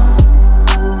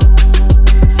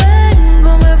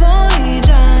 Vengo, me voy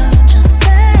ya, yo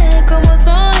sé cómo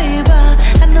soy, but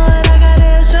I know that I got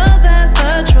issues, that's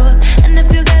the truth. And if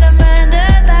you get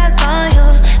offended, that's on you.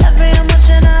 Every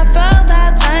emotion I felt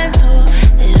that times two.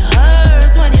 It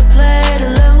hurts when you play to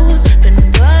lose.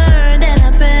 Been burned and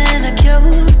I've been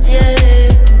accused, yeah.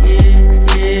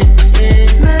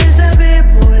 Me dice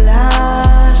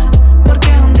bipolar, porque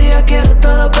un día quiero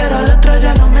todo, pero al otro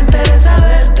ya no me interesa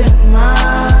verte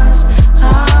más.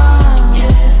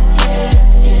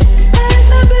 Me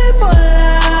dice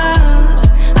bipolar,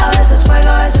 a veces fuego,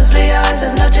 a veces frío, a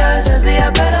veces noche, a veces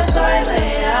día, pero soy real.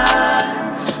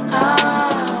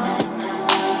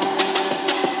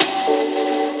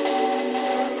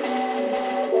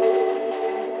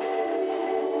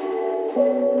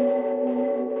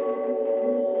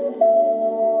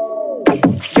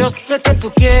 Yo sé que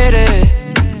tú quieres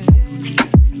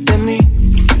de mí,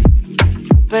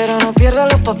 pero no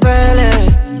pierdas los papeles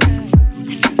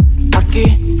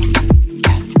aquí.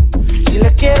 Si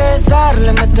le quieres dar,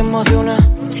 le metemos de una,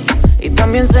 y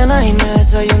también cenas y me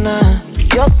desayunas.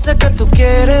 Yo sé que tú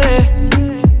quieres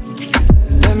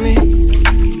de mí,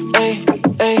 ey,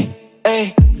 ey,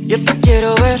 ey. Yo te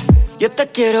quiero ver, yo te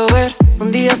quiero ver.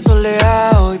 Un día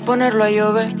soleado y ponerlo a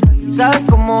llover. Sabes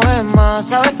cómo es, más,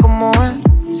 sabes cómo es.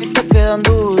 Si te quedan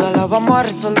dudas, las vamos a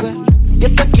resolver.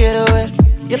 Yo te quiero ver,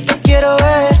 yo te quiero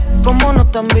ver. Como no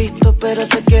te han visto, pero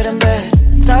te quieren ver.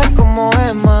 Sabes cómo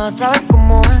es, más, sabes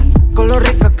cómo es. Con lo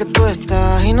rica que tú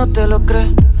estás y no te lo crees.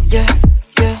 Yeah,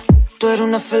 yeah, tú eres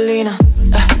una felina.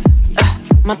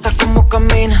 Mata como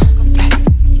camina.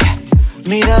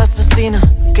 Mira asesina,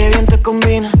 qué bien te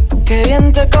combina. Qué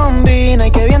bien te combina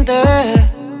y qué bien te ves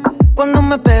cuando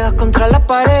me pegas contra la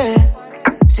pared.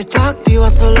 Si estás activa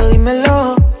solo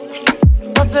dímelo,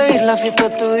 va a seguir la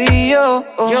fiesta tú y yo.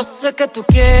 Yo sé que tú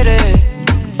quieres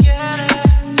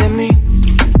de mí,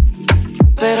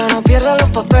 pero no pierdas los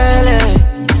papeles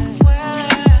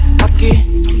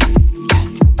aquí.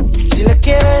 Si le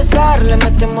quieres dar, le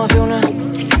metemos de una,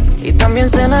 y también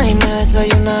cenas y me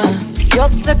desayunas. Yo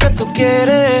sé que tú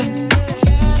quieres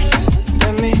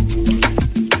de mí.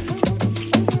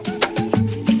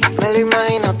 Me lo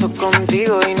imagino tú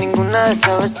contigo y ninguna de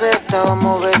esas veces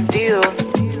estábamos vestidos.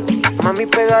 Mami,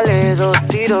 pégale 2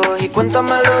 tiros y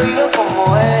cuéntame al oído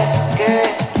cómo es que.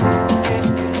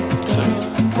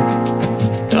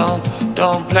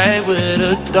 Don't play with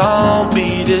her, don't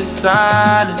be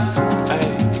dishonest.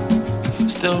 Ay,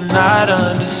 still not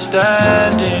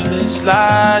understanding this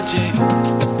logic.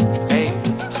 Hey,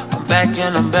 I'm back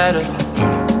and I'm better.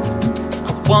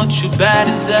 I want you bad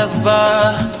as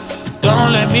ever.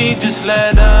 Don't let me just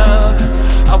let up.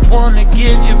 I wanna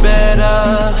give you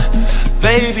better.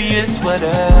 Baby, it's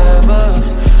whatever.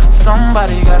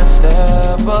 Somebody gotta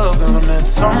step up, and then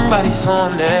somebody's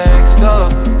on next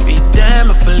up. Be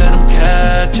damned if I let them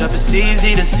catch up. It's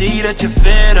easy to see that you're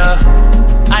fitter.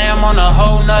 I am on a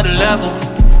whole nother level.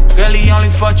 Girl, he only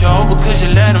fucked you over cause you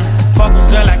let him. Fuck him,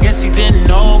 girl, I guess he didn't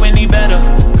know any better.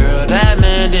 Girl, that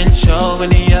man didn't show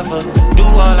any effort. Do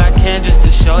all I can just to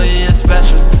show you you're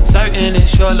special. Certain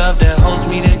it's your love that holds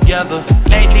me together.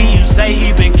 Lately you say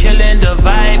he been killing the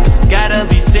vibe. Gotta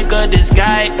be sick of this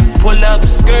guy. Pull up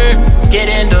skirt, get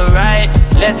in the right.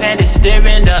 Left hand is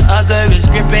steering, the other is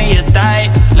gripping your thigh.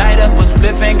 Light up a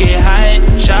spliff and get high.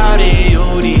 Shawty,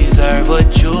 you deserve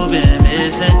what you've been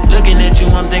missing. Looking at you,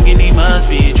 I'm thinking he must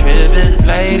be tripping.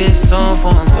 Play this song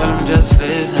for him, tell him just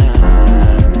listen.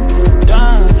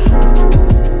 Don't.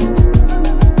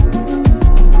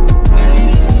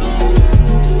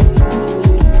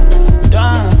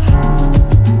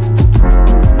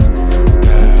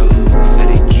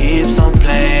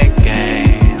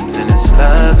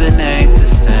 Loving ain't the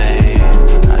same.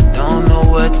 I don't know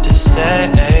what to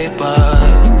say, but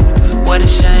what a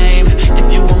shame.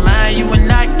 If you were mine, you would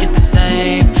not get the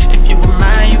same. If you were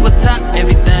mine, you would top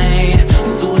everything.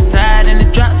 Suicide in the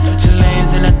drop, switching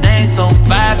lanes in a thing.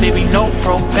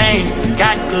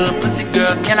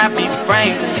 girl, can I be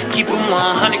frank? Keep him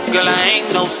 100, girl, I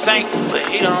ain't no saint, but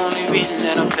he the only reason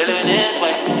that I'm feeling this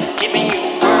way. Giving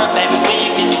you the world, baby, when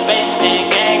you get space, man,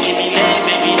 gang, give me leg,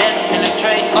 baby, that's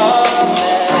penetrate all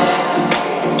that.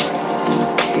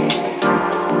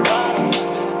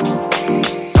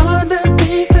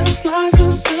 Underneath the slice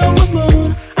of silver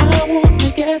moon, I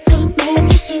wanna get to know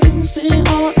you soon. Sing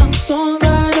all the songs I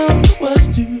know was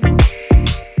due.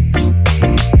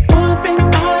 One thing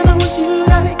I know is you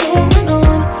got it going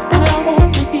on. I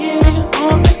wanna hear you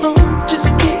all night long. Just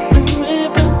keep the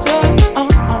rhythms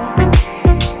on.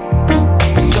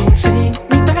 So take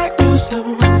me back to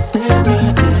slow, never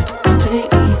ever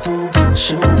take me home.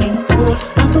 Show me what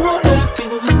I wanna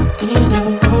feel in the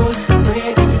road,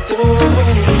 ready to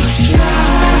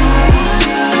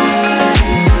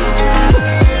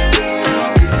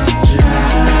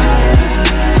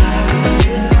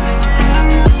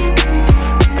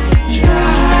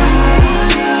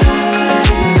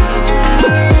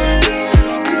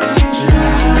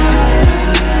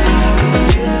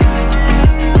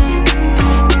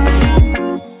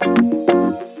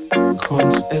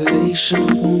constellation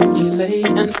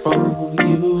formulating for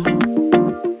you.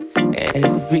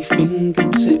 Every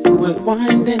fingertip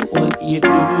rewinding what you do.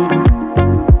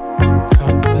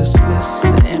 Compassless,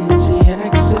 empty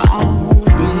access on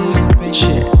you.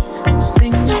 Shit.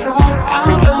 Sing it all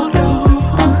out of the roof.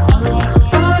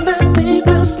 Underneath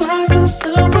the slice of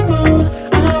silver moon,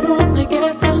 I wanna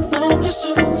get to know you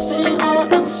soon. Sing all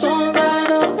the songs I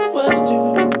know the words to.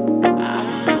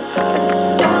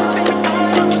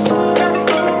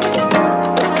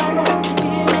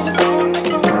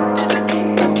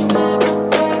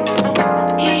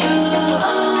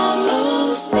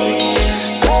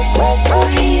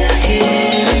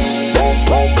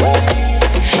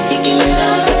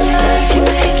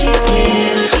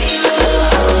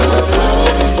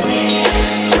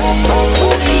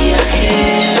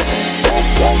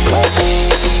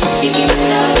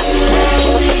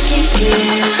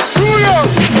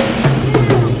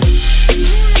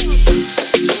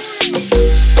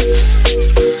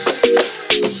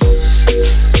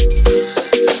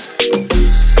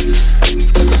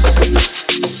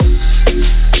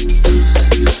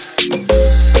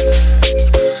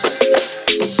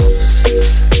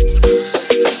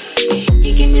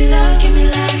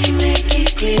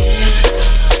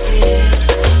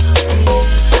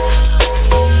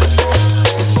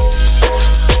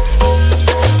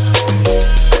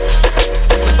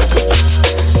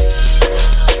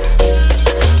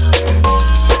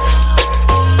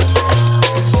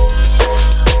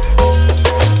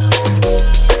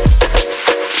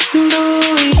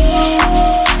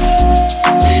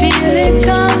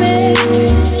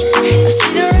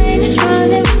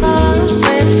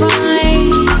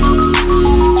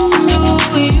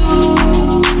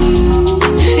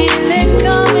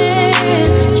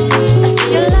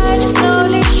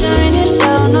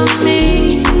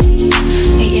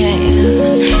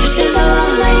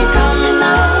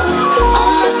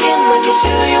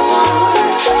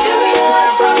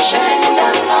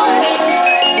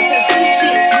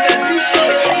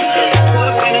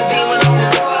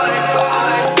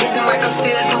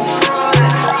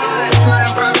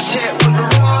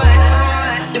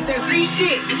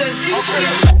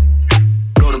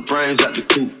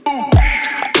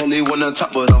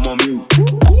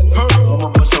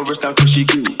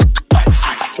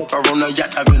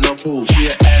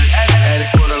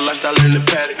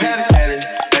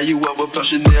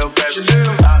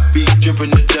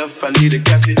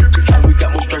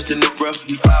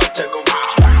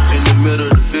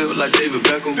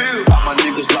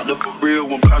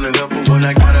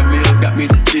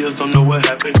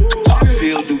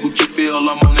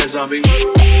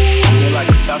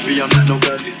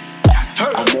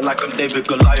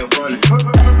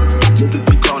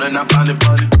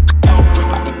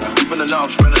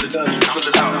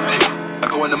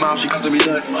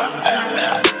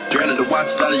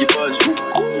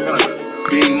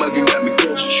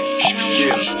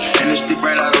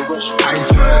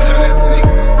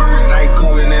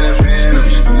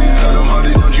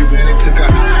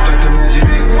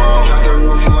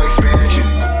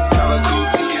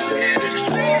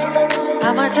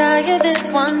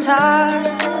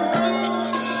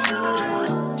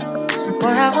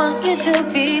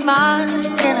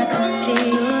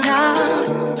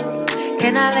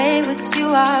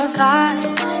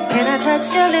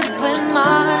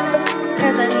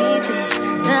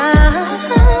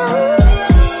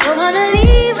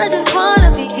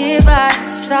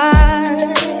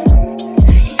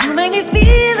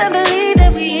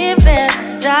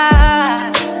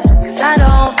 I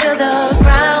don't feel the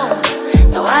ground.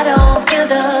 No, I don't feel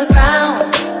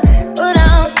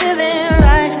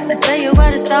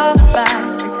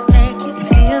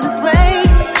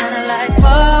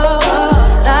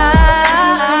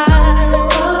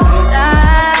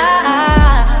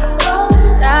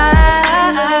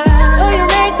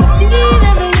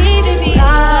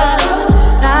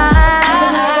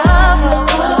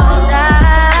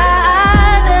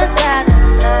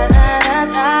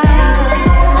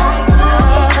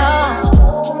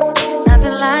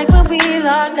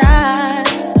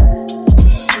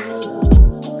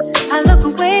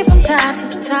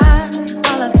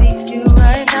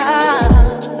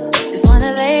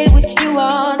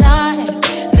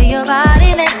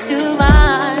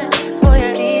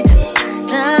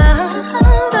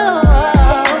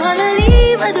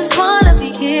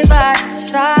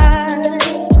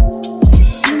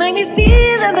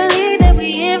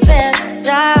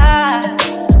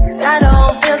 'cause I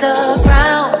don't feel the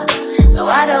ground. No,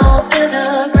 I don't feel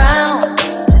the ground.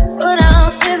 But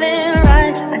I'm feeling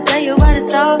right. I tell you what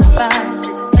it's all about.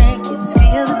 Does it make you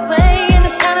feel this way? And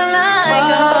it's kinda like,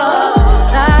 oh,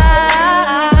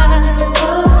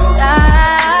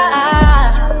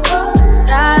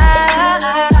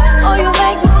 you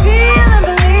make me feel and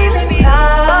believe me.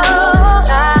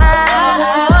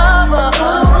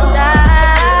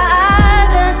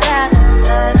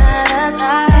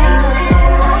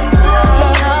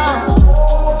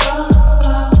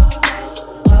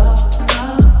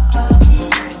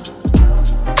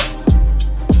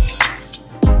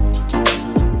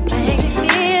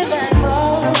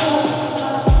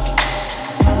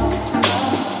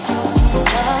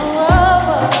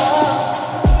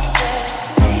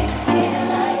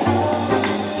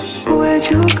 Where'd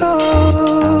you go?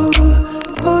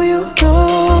 Oh, you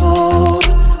know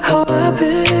how I've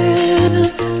been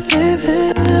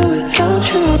living without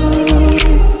you.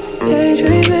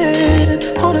 Daydreaming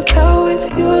on a cloud with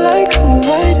you like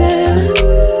Horizon.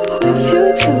 With you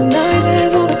tonight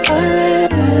is on an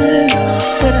island.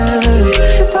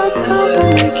 It's about time for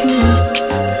making up.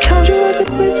 The times you wasn't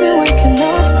with me waking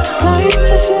up. Lying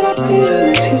for said I didn't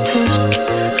miss your touch.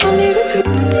 I needed to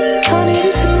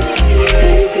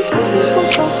distance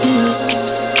myself from you.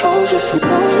 Oh, just to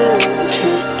know you the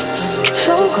truth.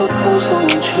 So close, I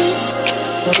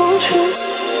want you.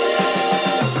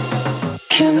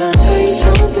 Can I tell you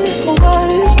something for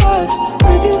what it's worth?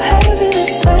 With you having a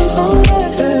place on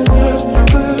earth, and will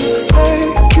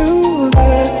take you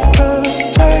there,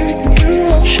 take you.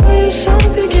 Show you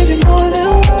something, give you more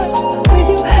than words. With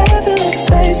you having a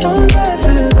place on earth,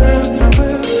 and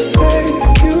will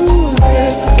take you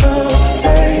there,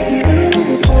 take you.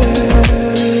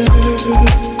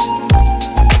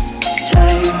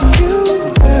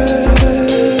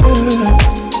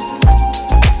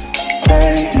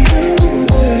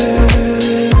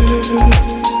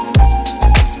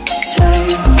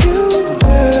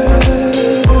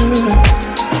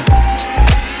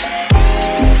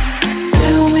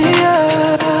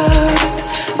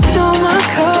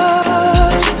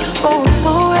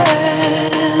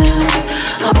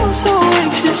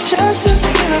 Just to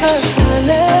feel the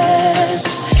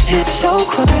silence. It's so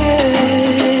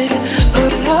quiet,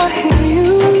 but I hear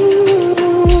you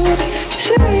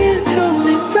saying to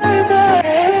me, baby.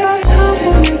 It's about time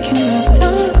for waking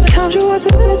up. The times you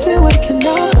wasn't with me waking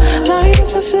up. Lying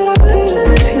for said I didn't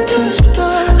miss your touch.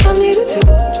 I needed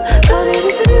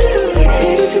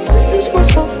to distance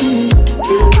myself from you.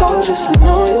 Oh, just to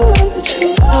know you were the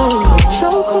truth. So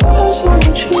close, I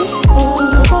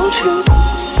want you.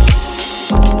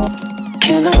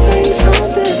 Can I tell you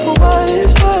something for what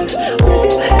it's worth?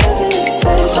 With you having a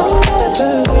place on earth,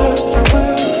 we'll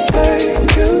take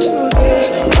you there,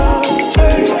 I'll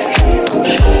take you.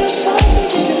 Show you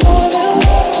something more than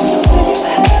words. With you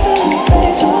having a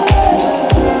place on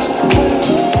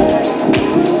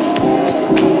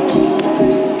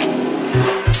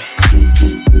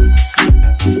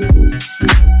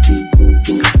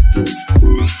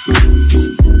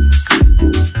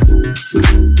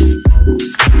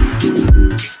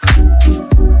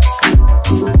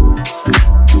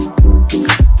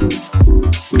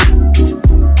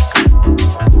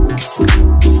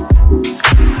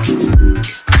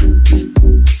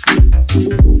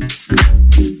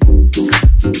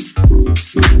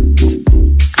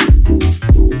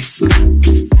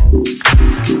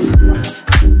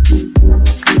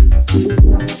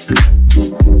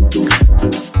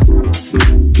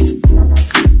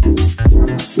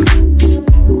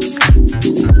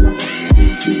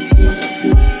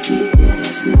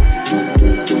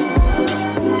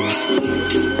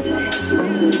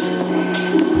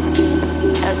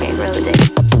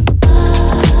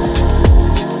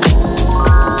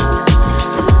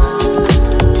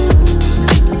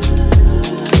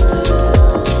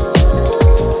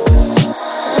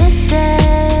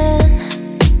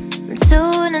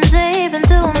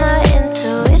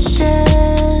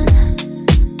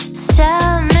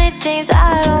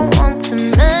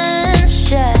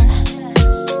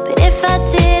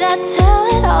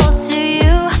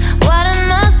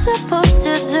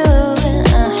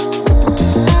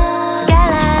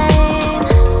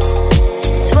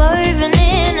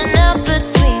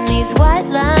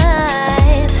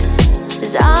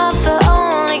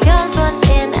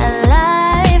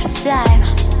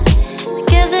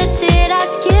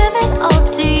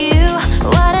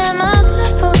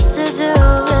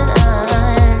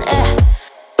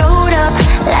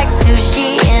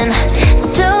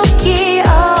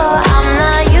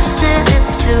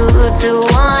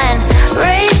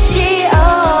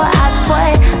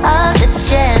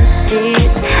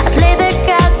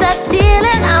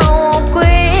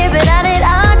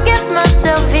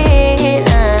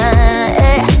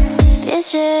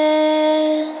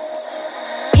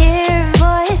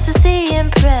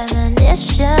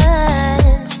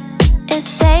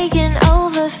taking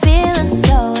over, feeling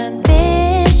so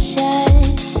ambitious.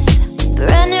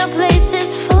 Brand new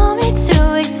places for me to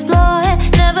explore.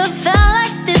 Never felt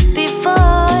like this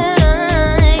before.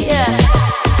 Yeah.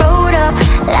 Rolled up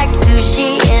like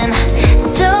sushi in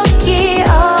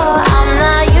Tokyo. I'm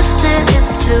not used to this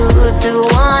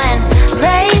 2-to-1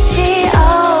 ratio.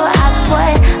 I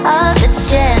swear all the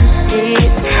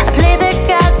chances. I play the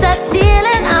cards I deal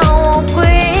and I won't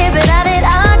quit. But how did I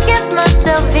get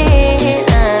myself in?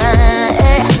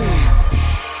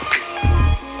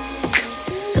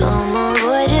 Come on,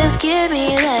 boy, just give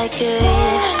me that good.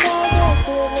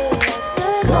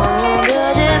 Come on,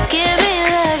 girl, just give me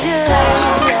that good.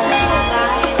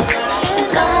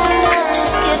 Come on, down,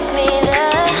 just give me that.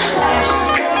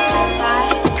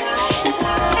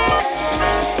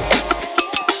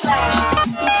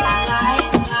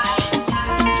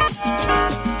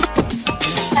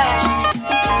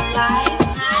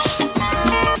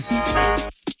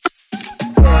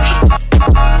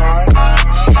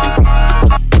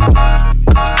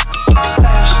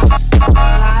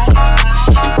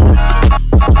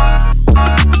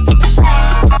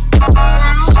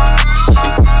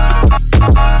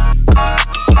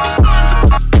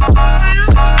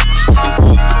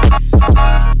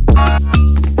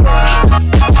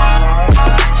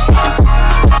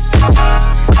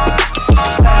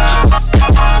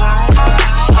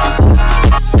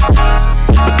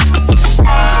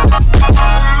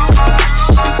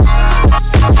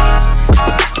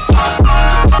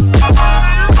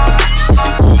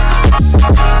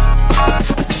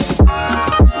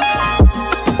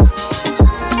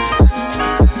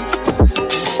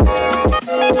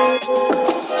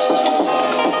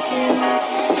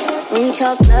 When we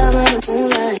talk love on the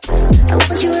moonlight, I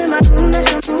want you in my room, that's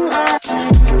my moonlight. I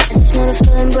just wanna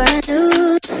feel brand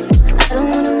new. I don't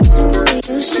wanna miss you the way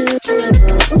we used to.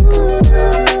 Ooh,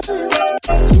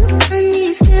 you got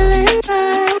me feeling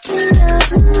right.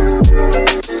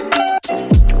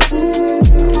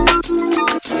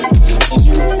 Is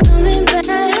you coming back?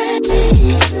 I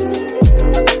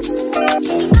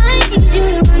need you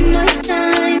to run my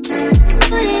time.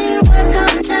 Put in work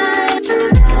all night.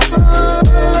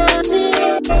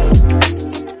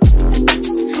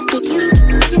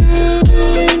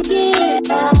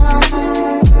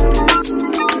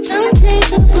 Don't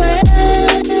take a break.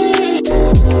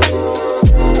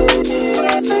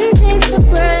 Don't take a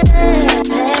break.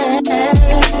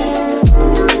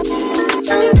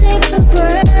 Don't take a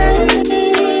break.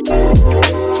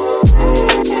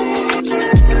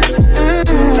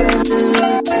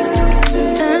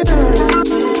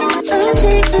 Don't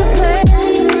take a break.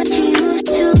 What you used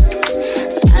to,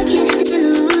 but I can't stand to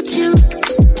lose you.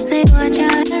 They watch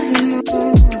out every move,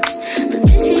 but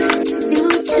this is for you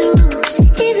too.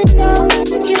 Even though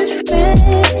we're just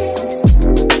friends,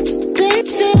 been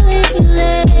feeling you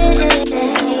lately.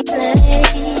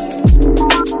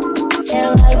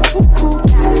 They're like cuckoo,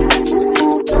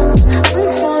 cuckoo. I'm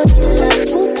for you like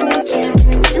cuckoo.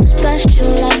 You're special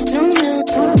like Nunu.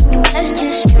 Let's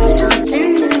just try something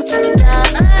new.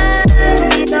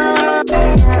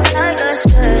 Like a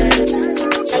skirt,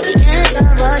 at the end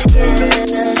of our skin.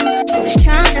 I was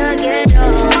trying to get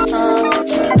off.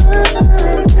 Ooh,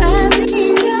 wrap me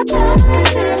in your arms.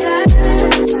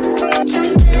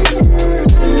 Something new,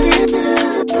 something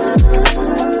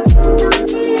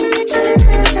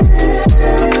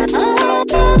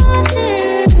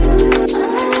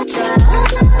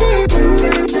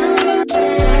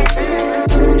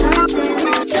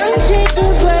Don't take a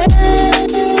break.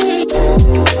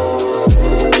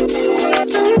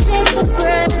 Don't take a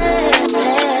break.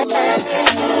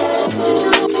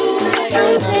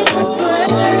 Don't take a break.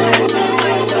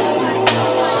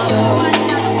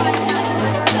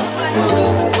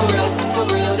 For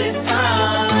real this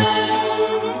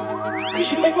time. 'Cause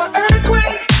you make my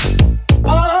earthquake.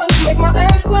 Oh, you make my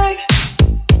earthquake.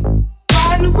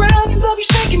 Riding around, your love, you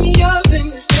shaking me up,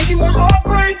 and it's making my heart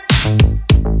break.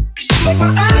 'Cause you make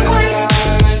my earthquake.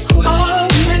 Oh,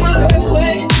 you make my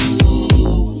earthquake.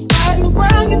 Riding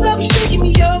around, your love, you shaking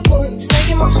me up, and it's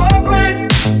making my heart break.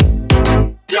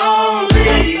 Don't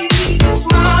leave, it's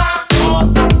my fault.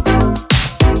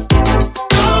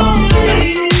 Don't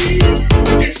leave,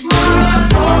 it's my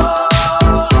fault.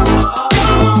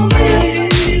 Don't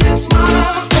leave, it's my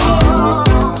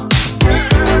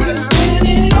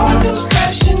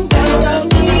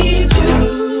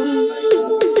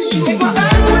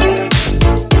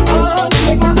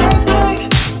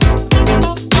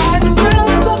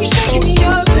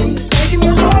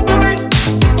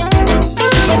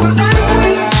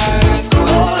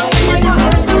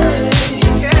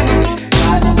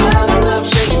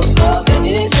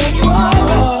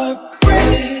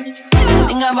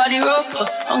got body roll,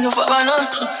 don't give a fuck about no.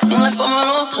 Ain't like for my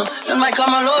low, you might call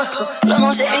my lord. Love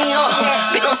gon' set me up,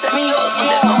 bitch don't set me up.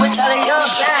 I'm with Tyler Young,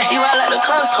 you out like the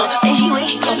car, and she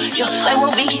weak, yo, like one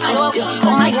V, yo,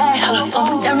 oh my God,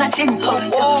 I'm not 10,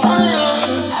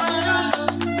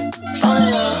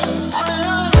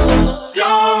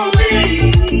 Don't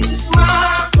leave, it's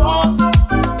my fault.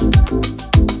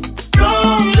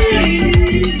 Don't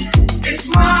leave, it's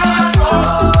my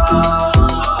fault.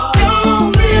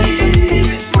 Don't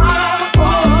leave, it's my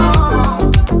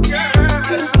fault.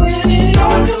 'Cause when it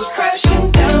all comes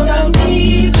crashing down, I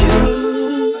need you.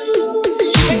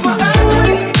 Make my eyes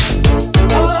break,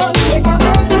 oh, make my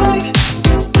eyes break.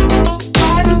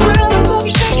 Ride the ground, I love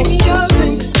you shaking me up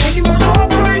and it's making my heart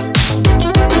break.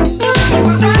 Make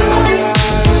my eyes break,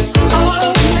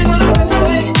 oh, make my eyes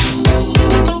break.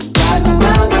 Ride the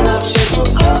ground, I love you shaking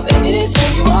me up and it's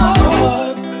making my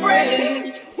heart break.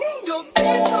 Don't be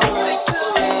so quick to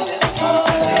end this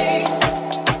time.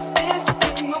 It's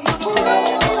me, I'm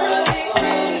running,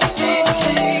 chase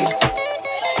me.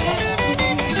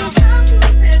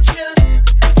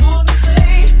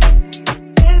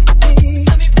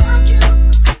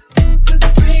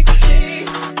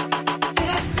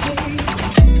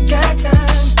 Got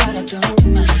time, but I don't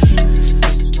mind.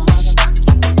 Just wanna rock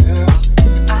you, girl.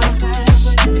 I'll have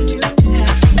whatever you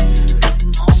have.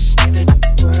 Come on, save it,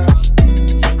 girl.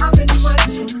 See, I've been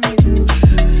watching you.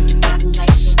 I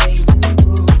like the way you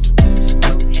move. So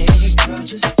go ahead, girl,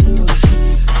 just do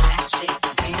that shit the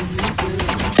way you do.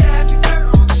 Grab your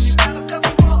girls and you grab a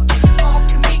couple more. All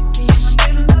can meet me in the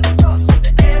middle of the door. So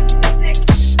the air is thick,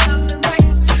 it's smelling right.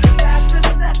 So you pass to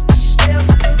the left and you sail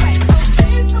to the right. Don't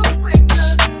be so quick to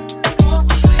walk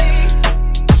away.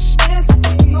 It's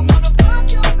me, I wanna rock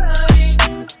your body.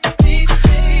 Please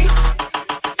stay.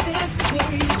 It's me.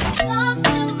 Talk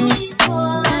to me,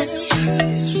 boy.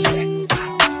 Disrespect, I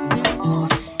don't need no more.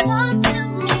 Talk to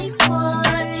me, boy.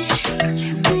 I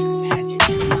can't wait to have you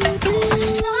in my arms.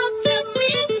 Talk to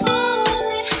me, boy.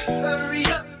 Hurry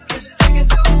up, 'cause you're taking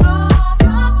too long.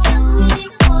 Talk to me,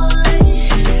 boy.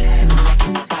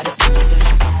 By the end of this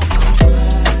song, so good.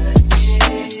 I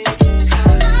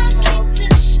keep to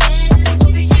dance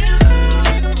with you. Need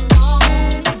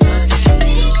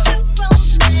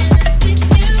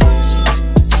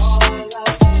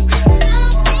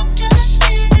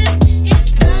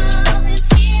to romance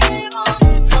with you.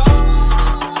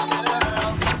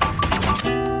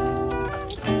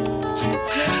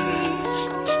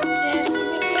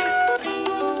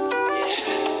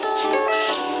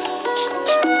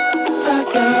 I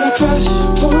got a crush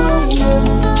on you,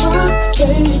 my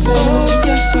baby.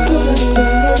 So let's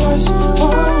not rush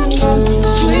on us,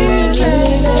 sweet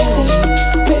lady.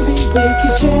 Baby, we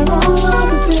can share all of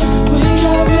the things we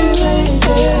have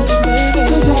related.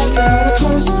 'Cause I got a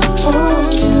crush on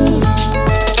you,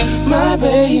 my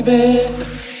baby.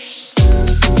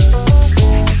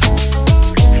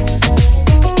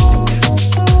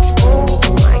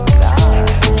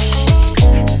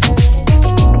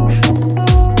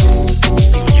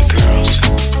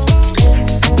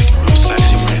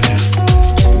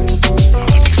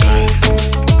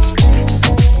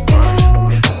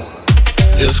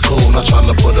 It's cool, not trying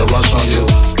to put a rush on you.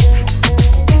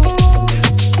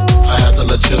 I had to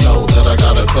let you know that I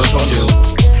got a crush on you.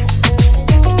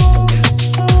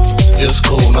 It's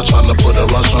cool, not trying to put a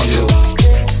rush on you.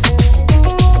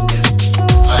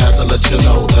 I had to let you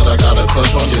know that I got a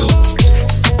crush on you.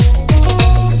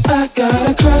 I got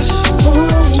a crush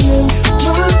on you,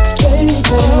 my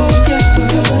baby.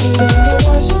 So let's not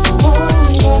rush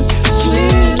on us,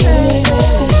 sweet lady.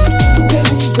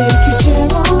 Baby, we can share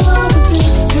all of the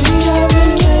things we have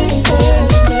related.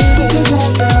 'Cause I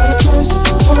got a crush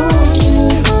on you,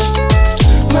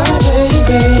 my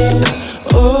baby.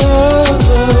 Oh, oh,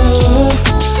 oh,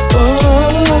 oh,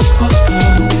 oh.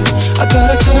 I got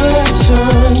a crush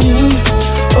on you.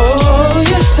 Oh,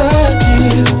 yes I do.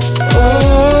 Oh,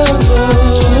 oh,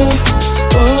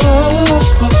 oh,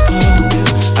 oh, oh.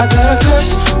 I got a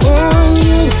crush on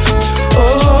you.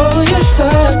 Oh, yes I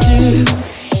do.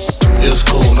 It's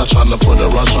cool, not trying to put a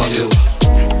rush on you.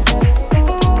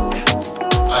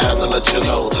 I had to let you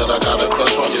know that I got a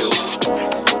crush on you.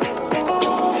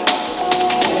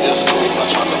 It's cool, not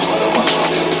trying to put a rush on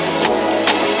you.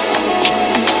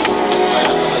 I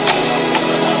had to let you know that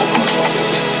I got a crush on you.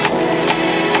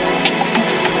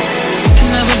 Can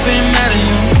never be mad at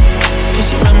you.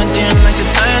 Pussy remedying like a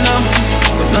Tylenol.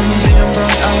 Remember being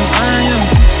broke, I was eyeing you.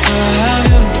 Now I have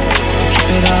you. Keep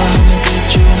it all 100, did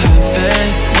you have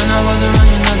faith? When I was around,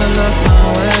 you never looked my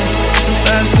way. It's a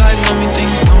fast life, mommy,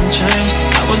 things don't change.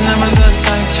 I was never the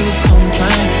type to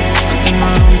complain. I did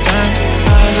my own thing.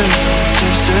 I did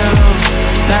 6 zeros.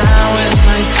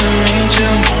 nice to meet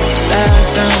you.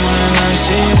 Back then when I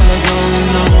see you, I go,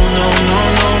 no, no, no,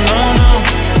 no, no, no.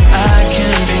 I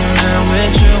can't be mad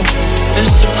with you. It's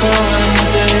so cold and what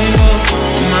the hell.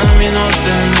 Mami, no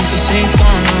te necesito,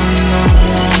 no, no,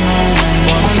 no, no.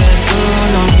 Porque tú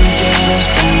no me quieres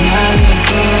con nadie,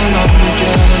 tú no me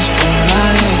quieres con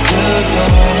nadie. You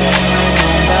told me ain't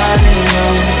nobody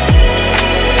new.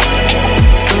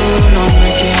 Tú no me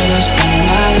quieres con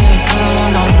nadie, tú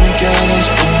no me quieres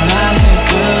con nadie.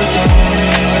 You told me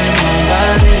ain't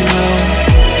nobody new.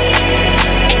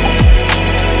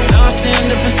 Now I see a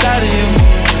different side of you.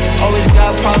 Always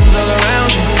got problems all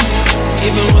around you.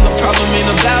 Even when the problem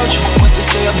ain't about you, what's to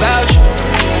say about you?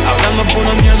 I ran up on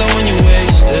a mierda when you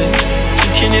wasted. You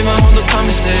can't even hold a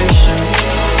conversation.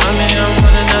 I mean, I'm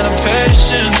running out of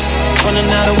patience, running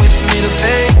out of ways for me to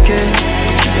fake it.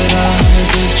 Keep it 100,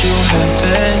 did you have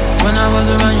it? When I was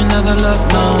around, you never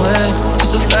looked my way.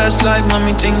 It's a fast life,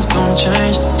 mommy, things gon'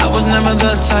 change. I was never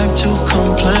the type to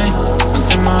complain. I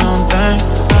did my own thing.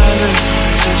 I did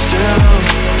 6 zeros.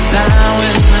 Now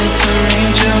it's nice to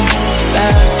meet you.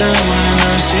 Back then when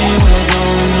I see you, I go,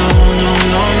 no, no,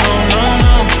 no, no, no,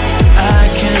 no.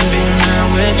 I can't be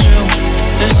mad with you.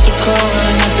 It's so cold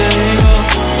and not the ego.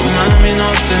 Mami, no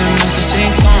te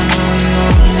necesito, no, no,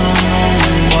 no, no.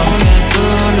 Porque tú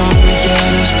no me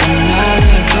quieres con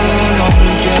nadie, tú no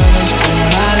me quieres con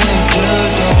nadie. You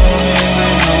told me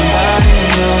ain't nobody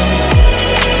new.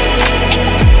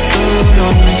 Tú no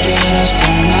me quieres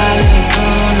con nadie, tú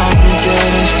no me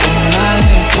quieres con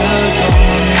nadie. You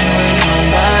told me ain't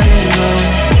nobody new.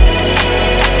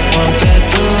 Porque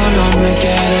tú no me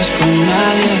quieres con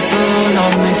nadie, tú no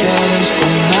me quieres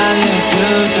con nadie. You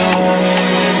told me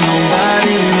ain't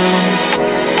nobody new.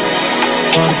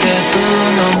 Porque tú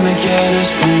no me quieres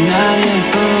con nadie,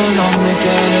 tú no me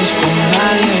quieres con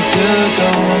nadie. You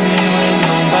told me ain't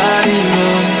nobody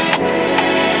new.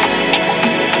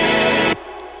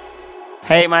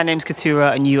 Hey, my name's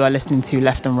Katura and you are listening to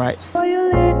Left and Right. Oh, you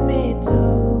lead me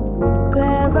to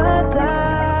paradise.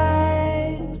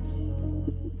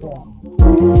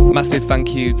 Massive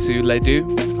thank you to Ledoux.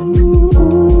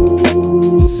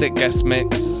 Sick guest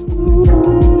mix.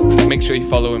 Make sure you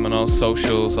follow him on all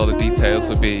socials. All the details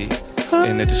will be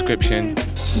in the description.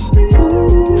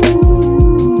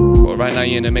 But right now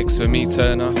you're in a mix with me,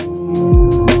 Turner.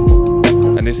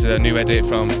 And this is a new edit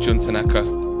from Jun Tanaka.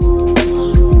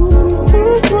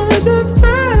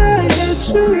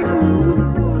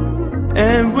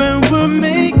 And when we're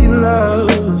making love,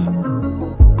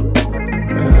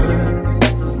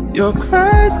 your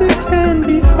cries that can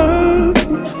be heard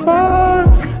from far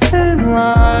and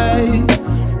wide.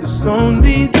 It's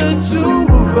only the two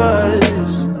of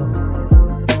us.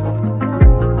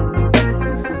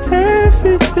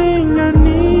 Everything I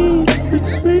need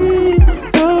between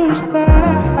those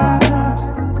lines.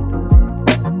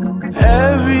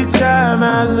 Every time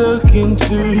I look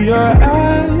into your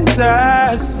eyes,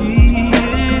 I see it.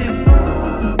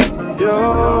 You're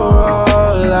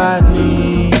all I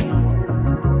need.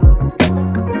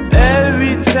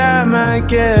 Every time I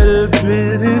get a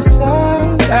bit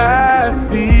inside, I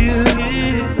feel it.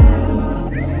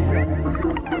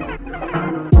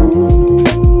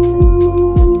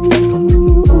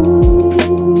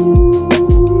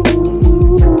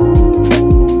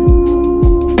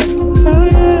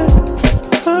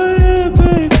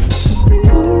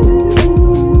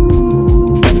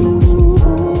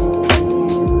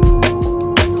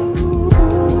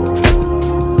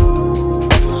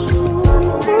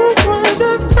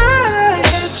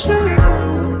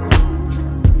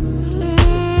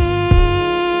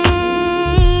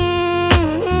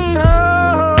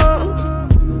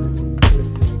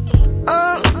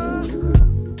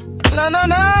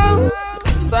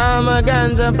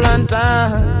 Ganja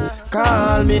planter,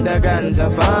 call me the ganja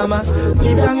farmer.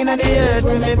 Deep down in the earth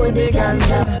when me put the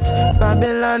ganja.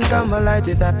 Babylon come and light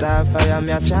it at a fire,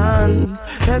 me a chant.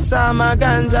 Yes, I'm a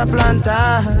ganja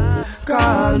planter,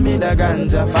 call me the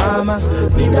ganja farmer.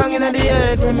 Deep down in the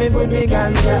earth when me put the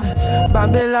ganja.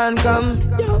 Babylon come,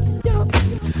 yo.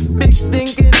 Big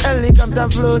stinking helicopter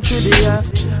flow through the air.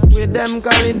 With them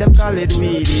call it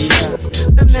weedy.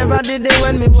 Them never did it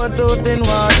when me was out in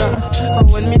water, and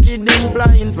when me did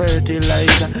implying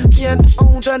fertilizer. Yet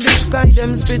out of the sky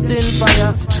them spitting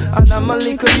fire, and I'm a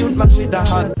little youth man with a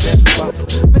hot temper.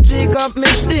 Me take up me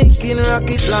stinking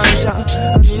rocket launcher,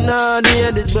 and in all the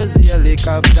air this was the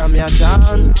helicopter me a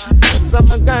chant. So I'm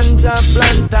a ganja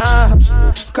planter,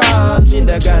 call me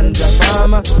the ganja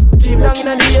farmer. Deep down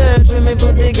in the earth when me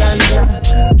put the ganja.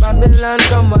 Babylon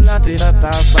come on at it at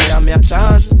a fire me a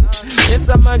chant. Yes,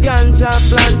 I'm a ganja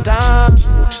planter,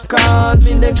 call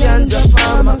me the ganja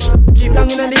farmer. Deep down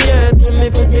in the earth when me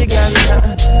put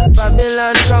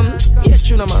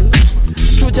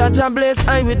Jaja bless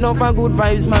I with no for good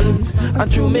vibes, man.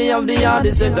 And through me of the yard,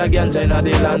 they set again China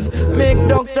the land. Make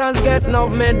doctors get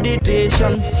enough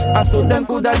meditation. I so them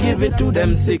coulda give it to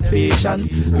them sick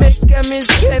patient. Make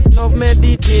chemists get enough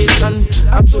meditation.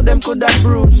 I so them coulda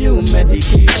brew new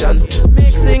medication.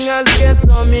 Make singers get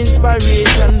some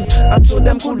inspiration. I so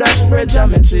them coulda spread your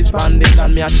message from the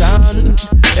land me a chant.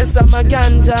 Yes, I'm a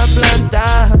ganja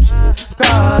planter.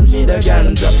 Call me the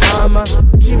ganja farmer.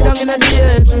 Deep down in the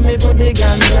earth, when me put the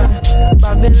ganja.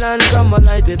 Babylon come and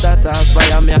light it at a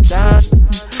fire, me a chant.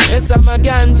 Yes, I'm a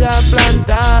ganja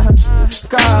planter.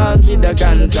 Call me the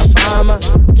ganja farmer.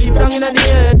 Deep down in the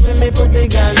earth, when me put the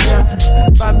ganja.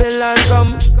 Babylon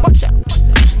come, watch out.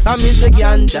 I miss a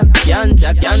ganja,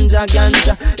 ganja, ganja,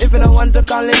 ganja. If you don't want to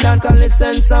call it, don't call it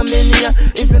sensimania.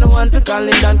 If you don't want to call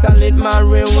it, don't call it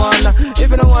marijuana.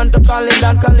 If you don't want to call it,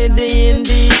 don't call it the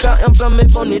indica. I'm from me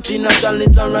bonnet in a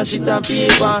chalice and rush it a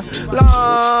paper.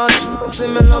 Lord, see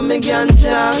me love me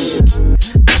ganja.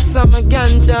 I'm a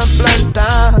ganja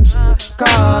planter.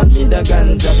 Call me the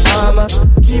ganja farmer.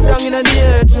 Deep down in the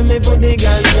earth, when me put the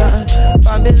ganja.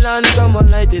 Babylon come and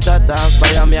light it at a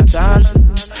fire, me a can.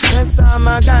 Yes, I'm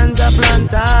a ganja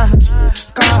planter.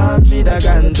 Call me the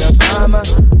ganja farmer.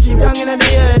 Deep down in the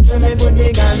earth, when me put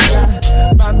the ganja.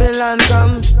 Babylon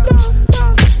come.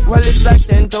 Well, it's like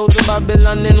 10,000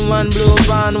 Babylon in one blue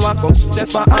van. Walk up,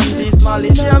 chest for Andy,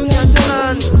 Smalley, Jam,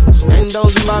 Ganja.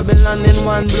 10,000 Babylon in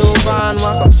one blue van.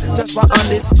 Walk up, chest for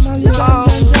Andy, Smalley,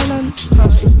 Jam,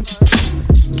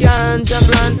 Ganja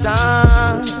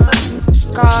planter.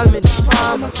 Call me the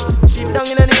farmer. Deep down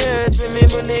in the earth, with me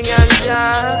put the ganja.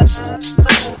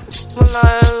 Well,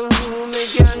 I me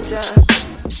ganja,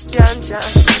 ganja,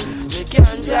 me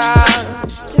ganja,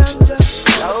 ganja,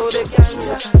 oh the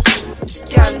ganja.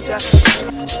 Ganja,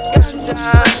 ganja,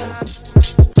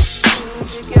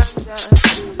 ganja,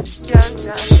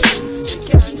 ganja,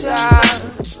 ganja,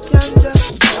 ganja,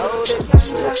 oh the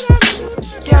ganja,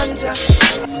 ganja,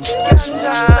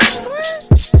 ganja.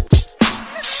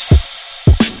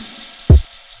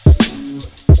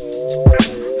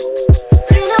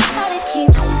 You know how to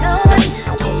keep going,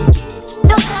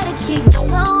 know how to keep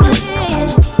going.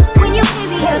 When you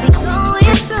baby, I'll be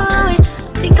going through it.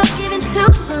 I think I'm giving too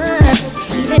much.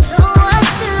 Even though I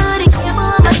shouldn't gamble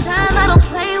on my time, I don't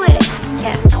play with it.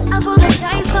 Yeah, I roll the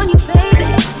dice on you, baby.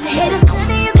 The haters tell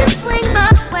me you can swing my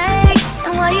way,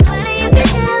 and while you better, you can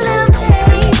get a little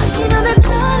taste. But you know that's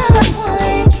not all I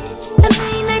want. The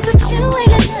main nights with you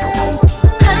ain't enough.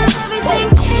 How does everything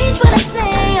change when I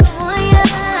say I want you?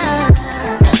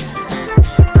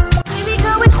 Baby,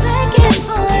 going back and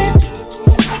forth,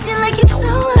 acting like it's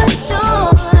so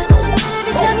unsure. But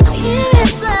every time you hear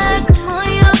it's like I'm on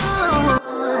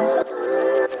yours.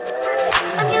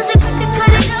 I'm music, I could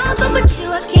cut it off, but with you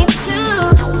I can't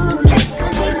choose.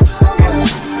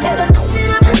 If I switch it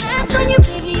up and dance on you,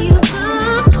 baby, you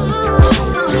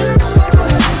lose.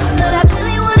 But I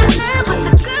really wanna learn what's a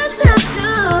girl to do,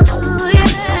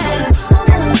 yeah.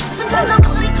 Sometimes I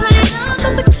wanna cut it off,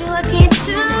 but with you I can't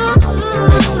choose.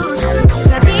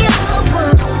 Gotta be a whole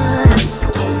one.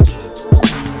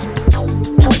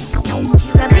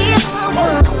 Gotta be a whole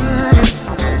one.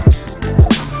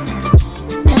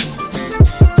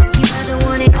 You either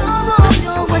want it all or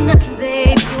don't want nothing,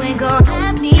 babe. You ain't gon'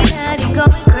 have me mad and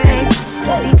going crazy.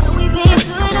 Cause you know we been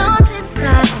good on this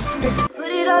side. Let's just put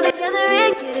it all together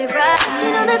and get it right. But you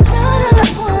know that's not all I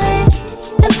want.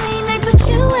 The main nights with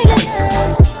you ain't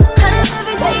enough. How does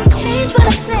everything change when I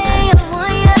say I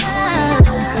want you?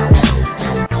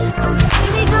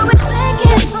 Baby, going back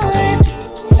and forth,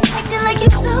 acting like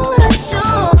it's so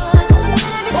unsure.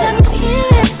 But every time you hear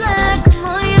it's like I'm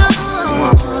on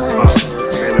yours.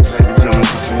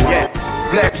 Yeah,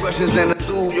 black Russians and the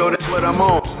zoo, yo, that's what I'm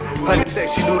on. Honey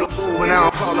sex, she do the fool when I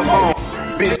don't call her phone.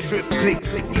 Bitch trip, click,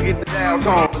 click, you get the dial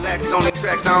tone. Relax on the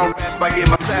tracks, I don't rap, I get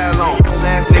my style on.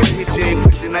 Last nigga hit you in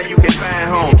question, now you can find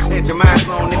home. Hit your mind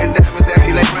blown, nigga diamonds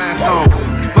actually like rhinestone.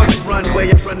 Fuck the runway,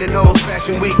 I'm running those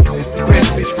fashion week. Fresh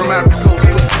bitch from out the coast,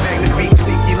 pussy magnet feet,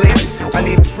 sneaky link. I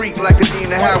need a freak like a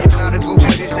Dina Howard, not a goofy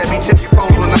bitch that be checking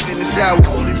phones when I'm in the shower.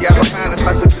 Police got my finest,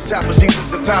 I took the chopper, she took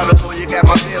the powder. Lawyer got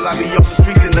my mail, I be on the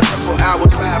streets in a couple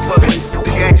hours, 5 of it.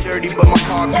 The gang dirty, but my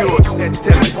car pure. Had to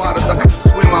tell the waters, I couldn't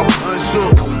swim, I was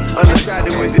unsure.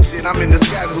 Undecided with this shit, I'm in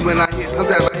disguises when I hit.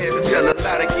 Sometimes I had to tell a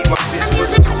lie to keep my bitch. I'm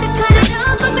music, I could cut it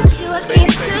off, but with you I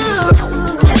can't choose.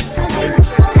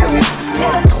 If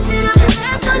I switch it up and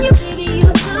dance on you, baby, you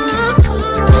lose.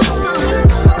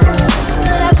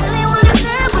 But I really wanna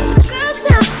learn what's a girl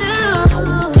to do.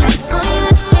 Oh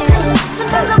yeah.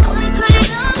 Sometimes I wanna cut it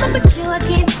off, but with you I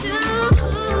can't choose.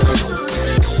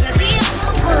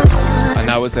 And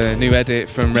that was a new edit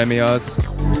from Remy Oz.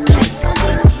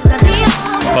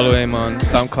 Follow him on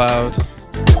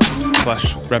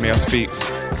SoundCloud/Remy Speaks.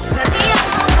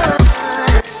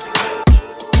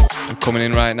 And coming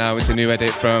in right now is a new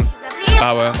edit from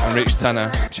Bauer and Rich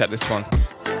Tanner. Check this one.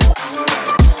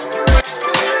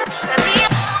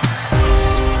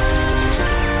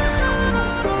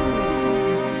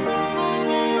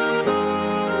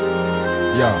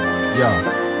 Yeah.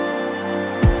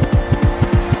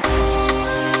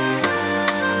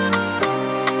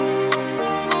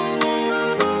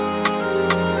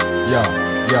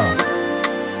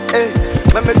 Hey,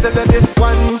 let me tell you this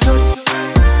one touch.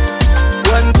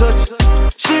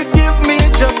 She give me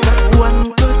just that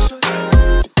one touch.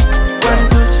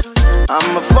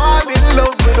 I'ma fall in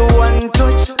love with one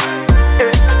touch.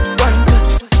 Hey, one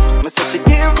touch. Me say she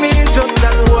give me just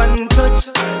that one touch.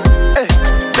 Hey,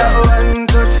 that one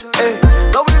touch. Hey,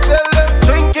 so we tell them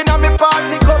drinking on me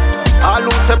party cup. I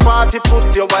lose a party,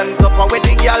 put your hands up. And with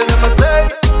the girl, them a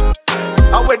say.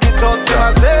 And with the thugs, them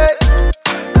a say.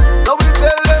 So we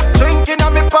tell them drinking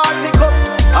on me party cup.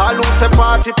 I lose a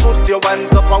party, put your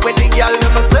hands up. And with the girl,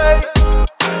 them a say.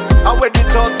 And with the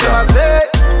thugs, them a say.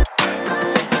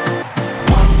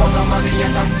 One for the money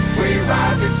and the free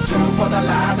rise. It's two for the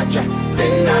lie that you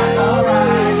deny.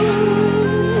 Alright.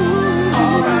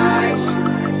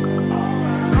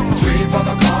 Three for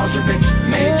the calls you've been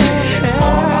making. It's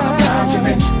four for the times you've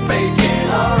been faking.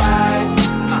 Alright.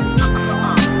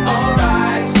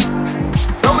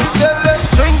 So we tell them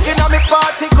drinking on me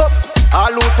party cup. I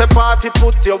lose a party,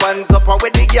 put your hands up. And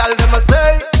with the girl, them a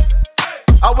say.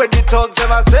 And with the thugs,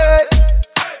 them a say.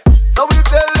 So we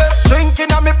tell them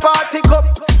drinking on me party cup.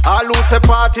 I lose a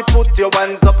party, put your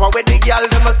hands up. And with the girl,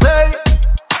 them a say.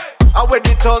 And with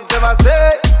the thugs, them a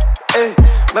say. Hey,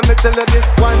 let me tell you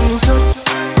this one touch.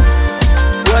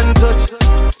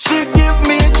 She give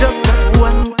me just that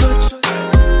one touch.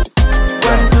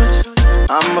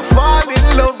 I'ma fall in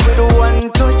love with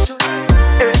one touch.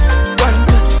 Hey, one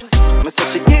touch. Me say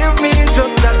she give me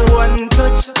just that one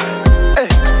touch. Hey,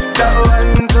 that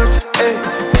one touch. Hey.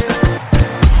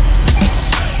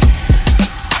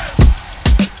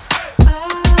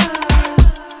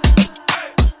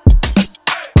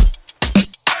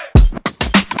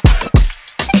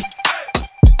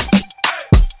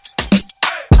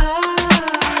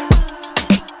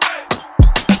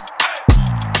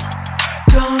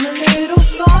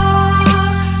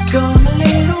 Gone a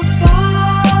little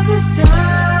far this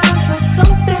time for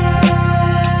something.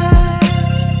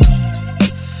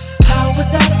 How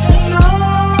was I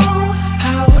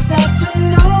to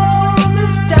know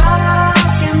this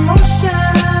dark emotion?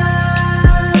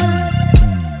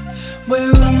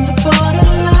 We're on the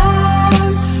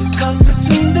borderline, caught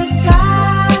between the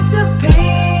tides of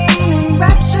pain and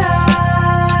rapture.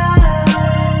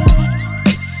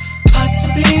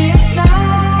 Possibly a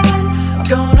sign I'm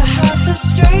gonna have the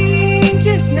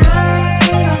strangest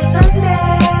night on Sunday.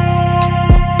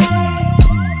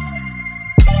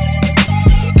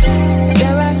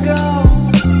 There I go,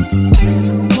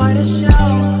 quite a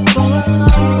show for a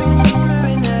loner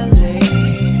in LA.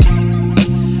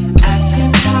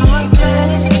 Asking how I've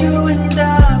managed to end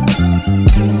up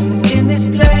in this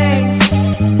place,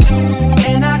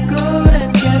 and I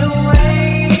couldn't get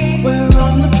away. We're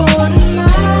on the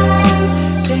borderline,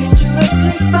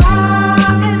 dangerously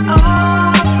far and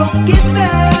unforgiving.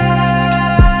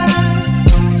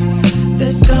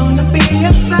 There's gonna be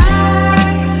a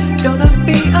fight, gonna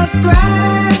be a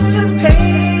price to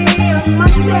pay on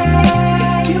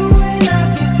Monday. If you and I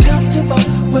get comfortable,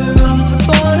 we're on the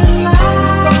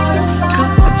borderline,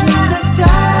 caught between the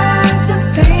tides of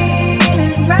pain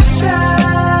and rapture.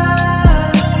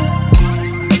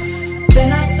 Then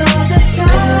I saw the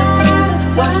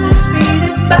time, watched it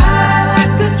speeding by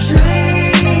like a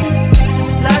train,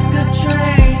 like a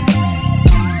train.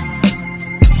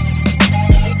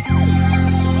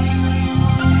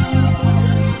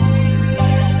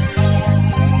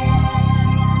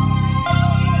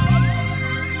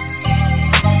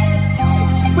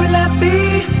 Will I be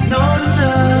known to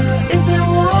love? Is it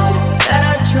one that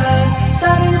I trust?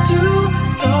 Starting to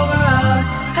sober up.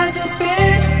 Has it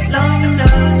been long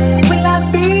enough? Will I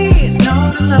be known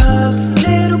to love?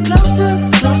 Little closer,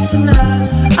 close enough.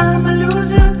 I'm a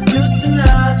loser, loose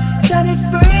enough. Set it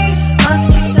free, must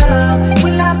be tough.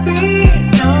 Will I be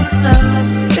known to love?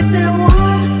 Is it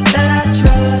one that I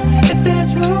trust? If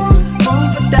there's room,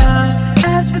 move it down.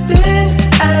 As within,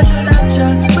 as without you.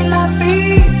 Will I be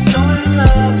so in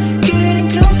love? Getting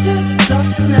closer,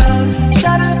 close enough.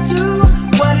 Shout out to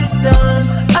what is done.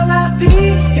 R.I.P.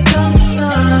 Here comes the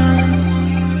sun.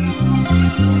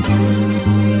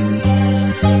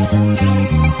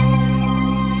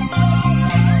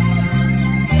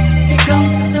 Here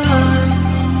comes the sun.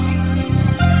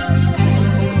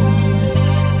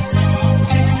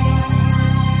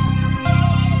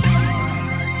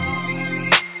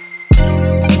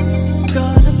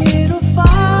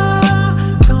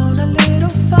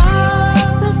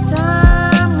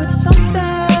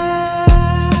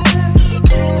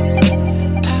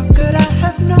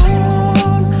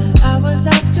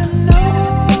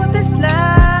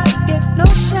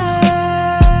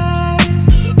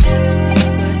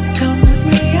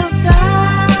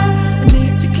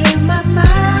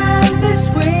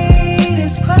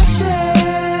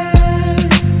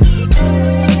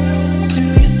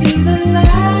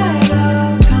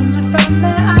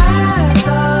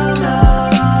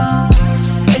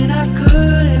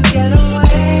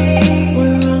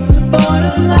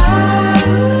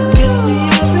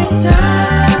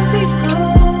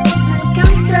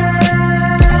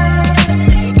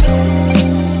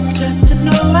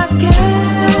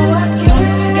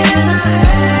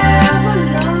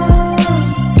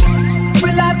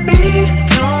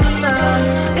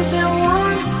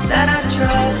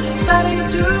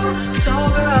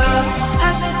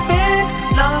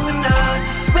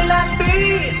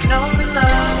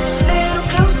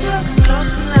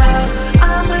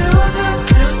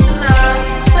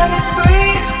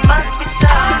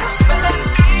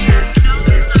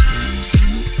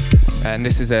 And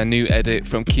this is a new edit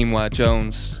from Quinoa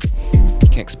Jones. You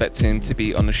can expect him to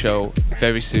be on the show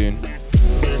very soon.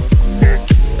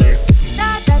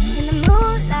 Stardust in the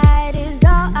moonlight is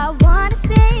all I wanna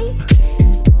see.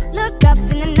 Look up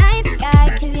in the night sky,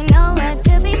 'cause you know where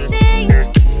to be seen.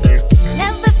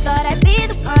 Never thought I'd be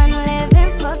the one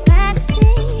living for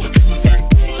fantasy.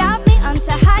 Got me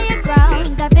onto higher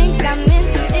ground, I think I'm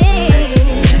in the air.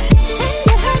 And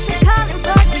you heard me calling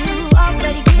for you,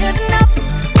 already giving up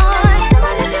on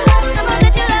someone that you love, someone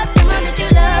that you love, someone that you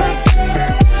love.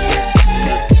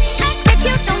 Act like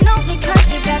you don't know me 'cause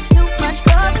you got too much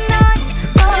going on.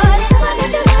 Oh, someone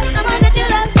that you love, someone that you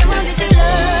love, someone that you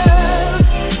love.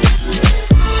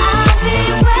 I'll be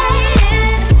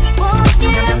waiting, won't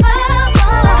give up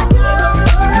on you.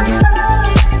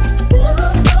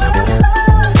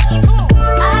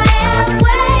 I am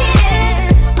waiting,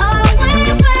 always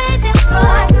waiting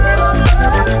for you.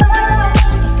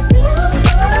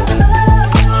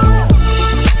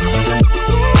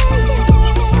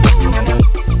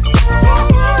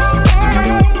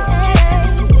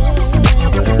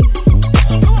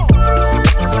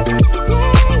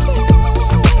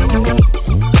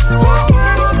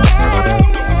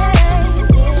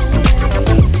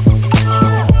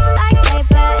 Like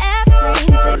paper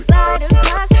airplanes that glide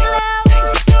across the globe.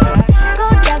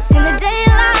 Gold dust in the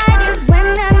daylight is when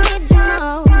I need you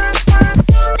most.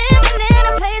 Living in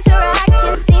a place where I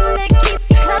can't seem to keep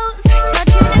you close, but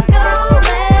you just go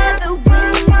where the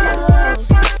wind blows.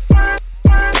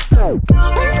 And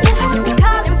you heard me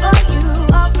calling for you,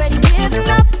 already giving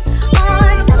up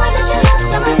on someone that you love,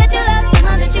 someone that you love,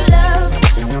 someone that you love.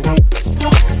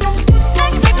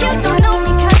 Act like you don't know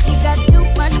me 'cause you got too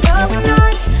much going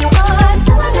on. Oh,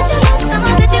 someone that you love,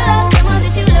 someone that you love, someone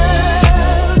that you love.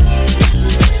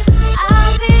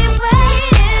 I'll be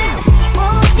waiting,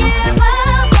 won't give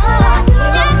up on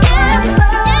you. Yeah,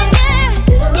 yeah,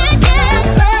 yeah,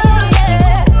 yeah,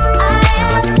 yeah. I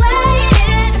am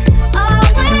waiting,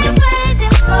 always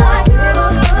waiting for you.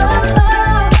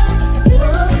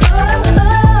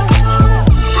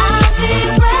 I'll be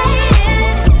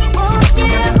waiting, won't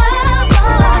give up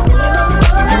on you.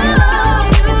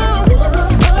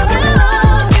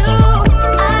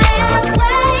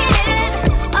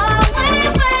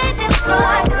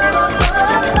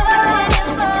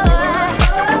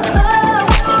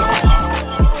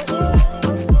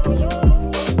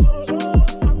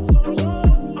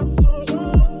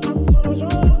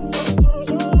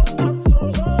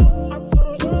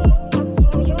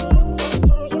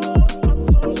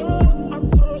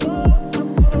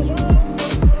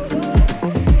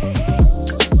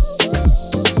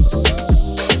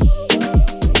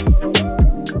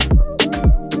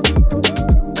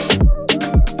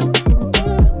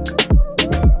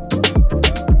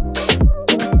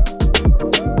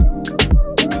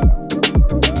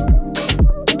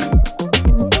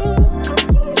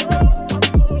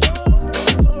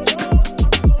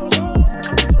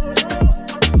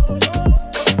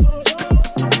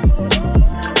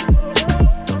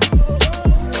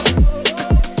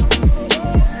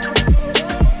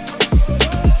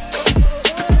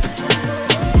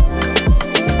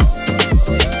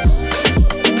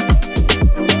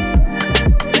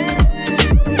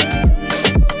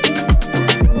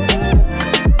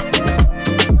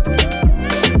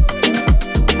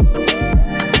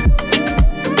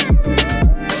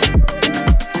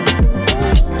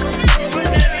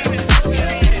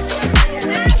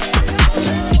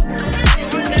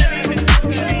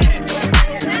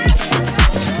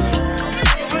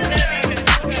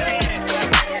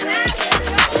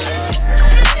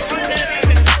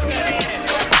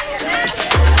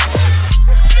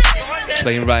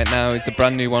 Playing right now is a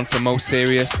brand new one from Mo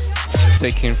Serious,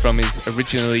 taken from his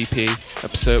original EP,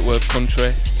 Absurd World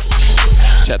Country.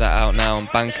 Check that out now on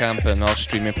Bandcamp and all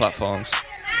streaming platforms.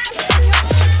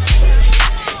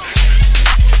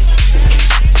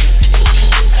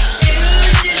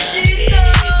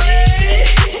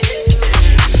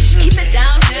 Keep it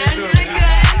down, man. You're good.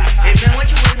 Hey, man, what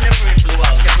you waiting there for? It blew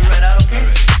out. Can we ride out, okay?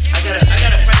 I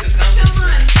gotta press the come. Come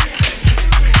on.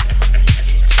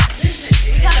 Listen,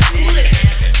 we gotta cool it, man.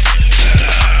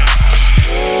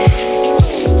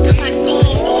 Come on, go.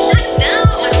 Not now.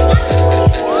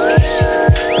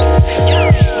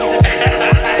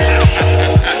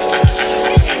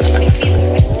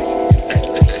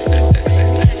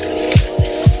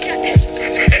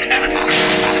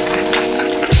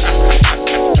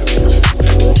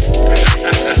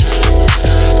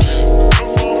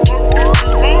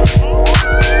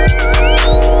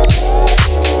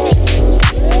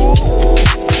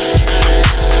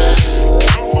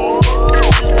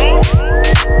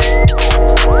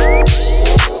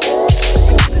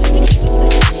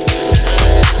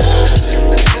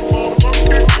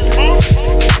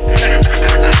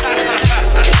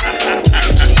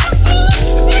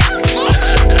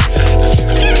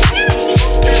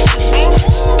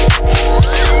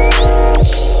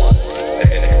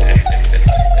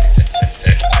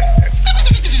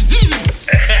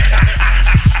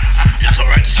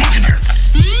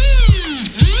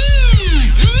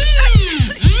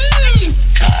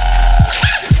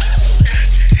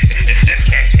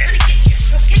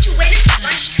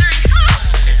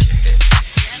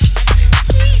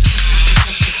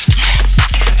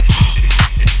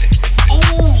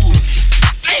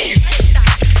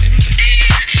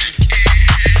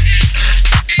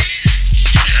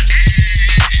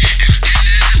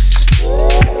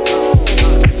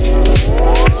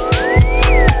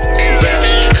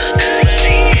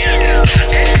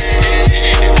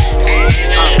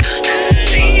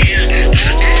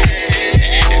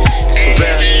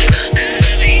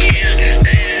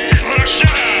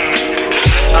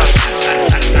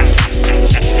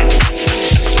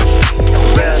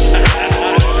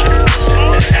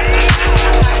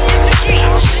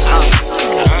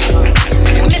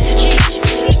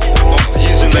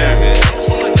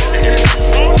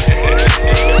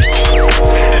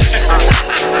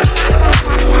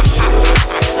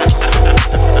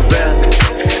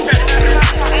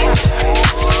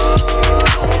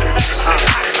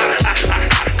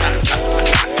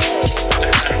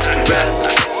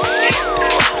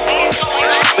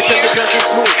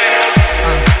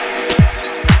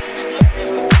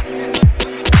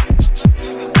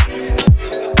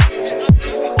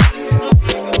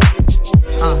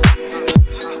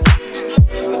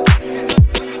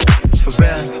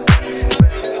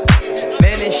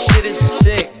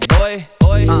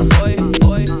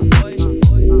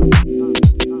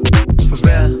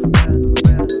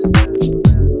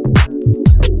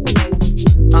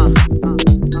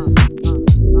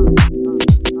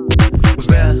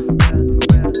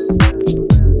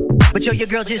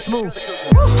 girl just move.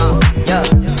 Yeah.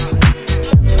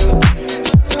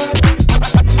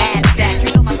 Abstract,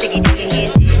 you know my sticky D in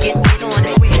here. Get on the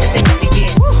swing, let's take it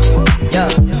again. Yeah.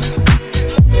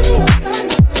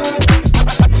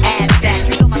 Abstract,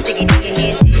 you know my sticky D in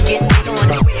here. Get on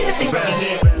the swing, let's take it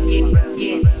again.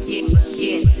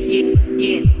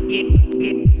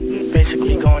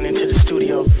 Basically going into the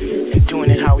studio and doing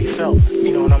it how he felt.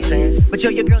 You know what I'm saying? But yo,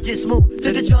 your girl just moved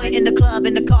to the joint in the club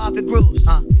in the car for grooves.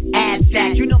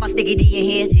 Abstract, you know my sticky D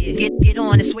in here. Get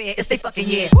on and swear it's they fucking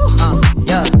yeah.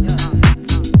 Yeah.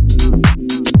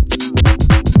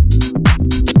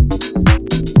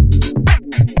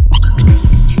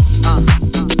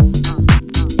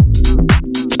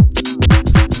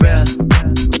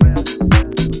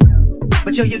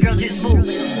 But yo, your girl just moved.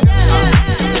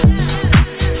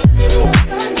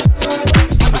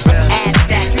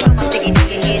 Abstract, you know my sticky D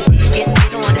in here. Get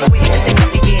on and swear it's they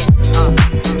fucking yeah.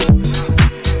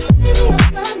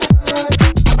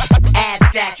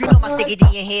 Abstract, you know my sticky D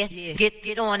in here.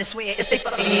 Get on and swear it's they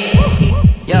fucking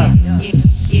yeah.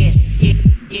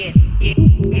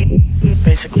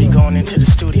 Basically going into the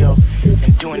studio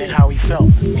and doing it how he felt.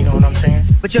 You know what I'm saying?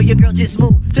 But yo, your girl just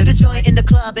moved to the joint in the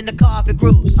club in the car for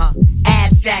grooves.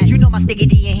 Abstract, you know my sticky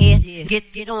D in here.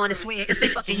 Get on and swear it's they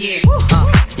fucking yeah.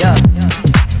 Yeah.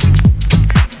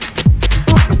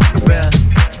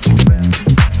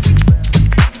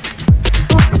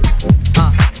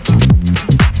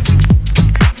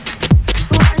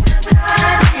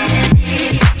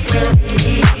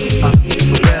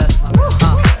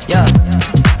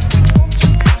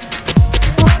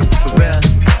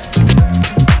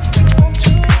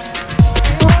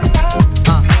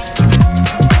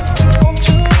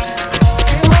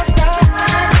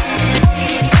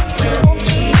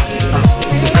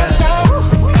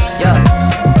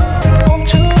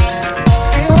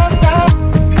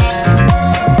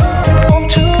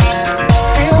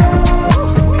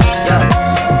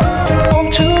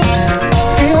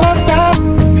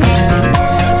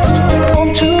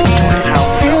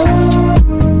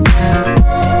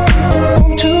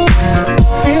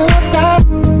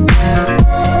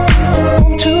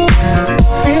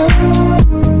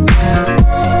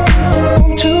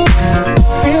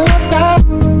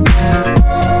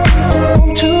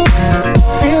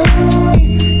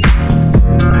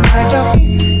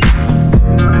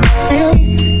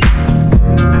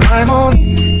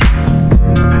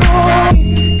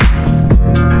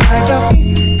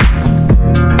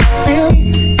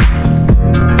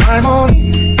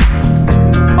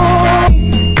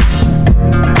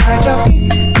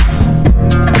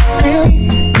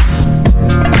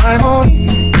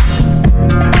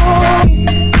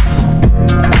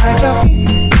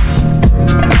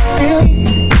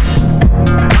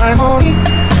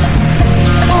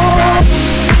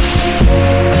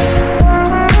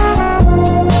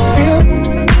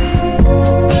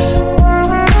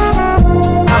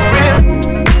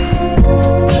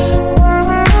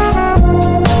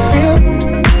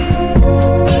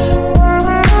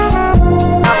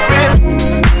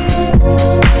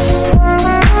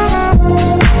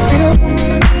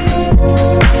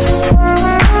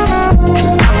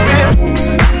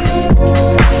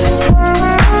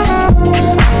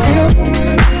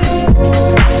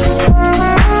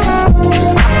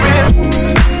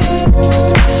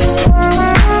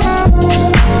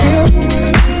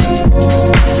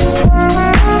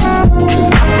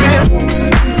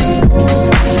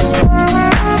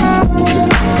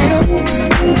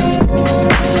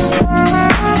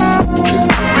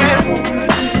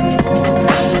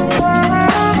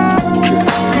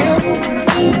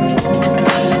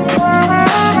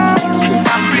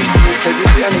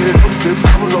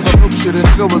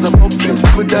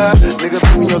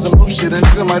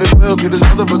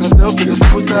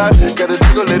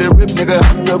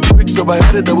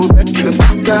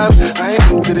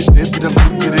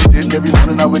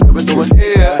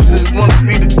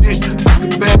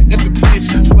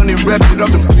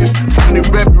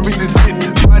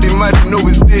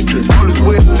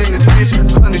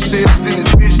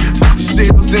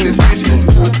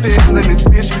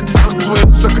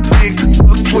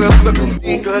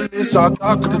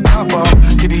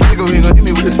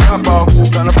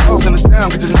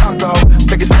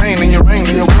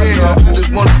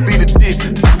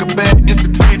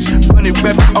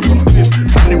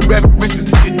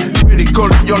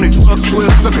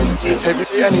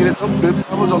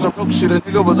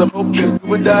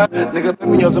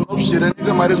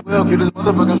 Might as well kill his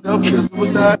motherfucking self. It's a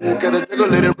suicide. Got a jiggle,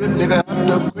 let it rip, nigga.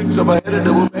 Hopped up quick, so I had a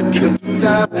double back. Get him 2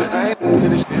 times. I ain't into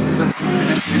this shit.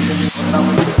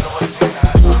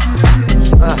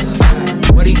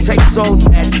 What he takes on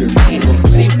that,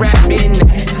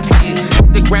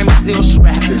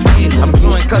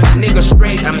 cause the nigga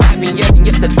straight. I'm happy yelling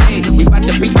yesterday. We bout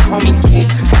to beat the homie case.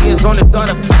 Hands on the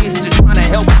daughter face, just trying to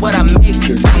help what I make.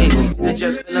 Is it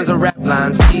just feelings or rap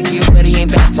lines? See you, but he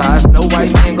ain't baptized. No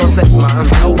white man gon' save mine.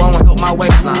 No won't help my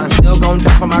waistline. Still gon'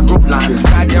 die for my group line.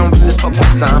 Goddamn this for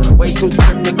one time. Way too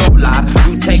quick to go live.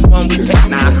 You take one, we take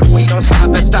nine. We don't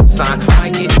stop at stop sign.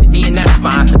 Might get 50 and that's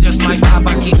fine. Just might pop,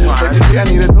 I keep trying. I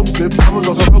need a dope tip. I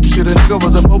was on some rope shit. A nigga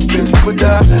was a dope tip. Would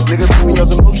die. Nigga put me on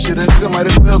some dope shit. A nigga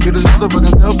might as well get his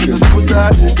motherfucking self. It's a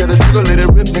suicide. Got a nigga let it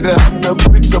rip. Nigga hopped up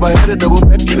quick, so I had a double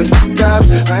back. Get a good time.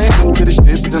 I ain't new to this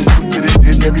shit. But I'm new to this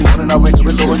shit. Every morning I wake up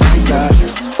and throw it inside.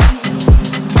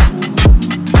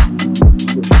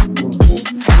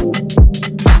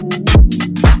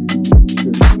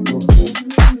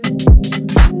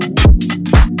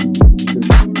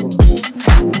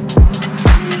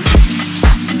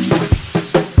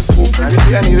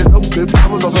 I need a dope tip. I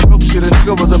was on some dope shit. A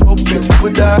nigga was a dope tip.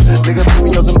 Would die. Nigga put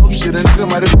me on some dope shit. A nigga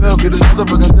might as well get his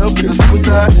motherfucking self. It's a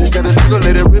suicide. Got a nigga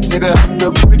let it rip. Nigga hopped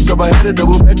up quick, so I had a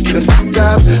double back. Get a good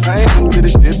time. I ain't new to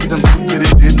this shit. But I'm new to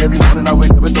this shit. Every morning I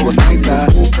wake up and throw it inside.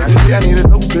 I need a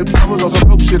dope tip. I was on some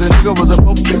dope shit. A nigga was a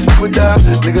dope tip. Would die.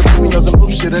 Nigga put me on some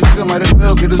dope shit. A nigga might as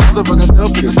well get his motherfucking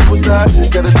self. It's a suicide.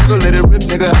 Got a nigga let it rip.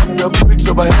 Nigga hopped up quick,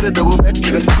 so I had a double back.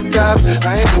 Get a good time.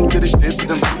 I ain't new to this shit.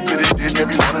 But I'm new to this shit.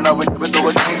 Every morning I wake up and throw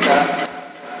it inside.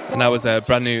 And that was a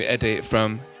brand new edit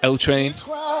from L Train.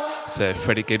 It's a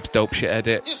Freddie Gibbs dope shit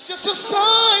edit.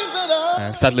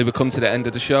 Sadly, we come to the end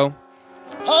of the show.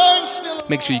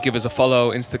 Make sure you give us a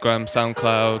follow, Instagram,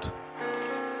 SoundCloud,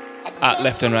 at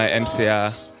Left and Right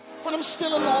MCR.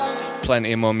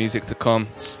 Plenty more music to come.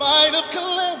 Spite of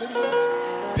calamity,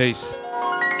 Peace.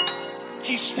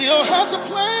 he still has a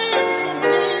plan for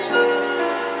me.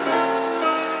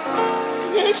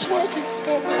 It's working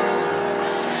for me.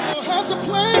 Has a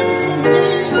plan for me.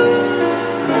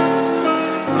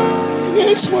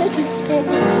 It's working for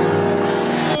me.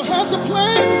 Has a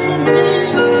plan for me.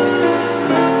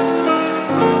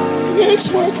 It's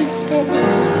working for me.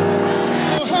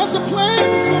 Has a plan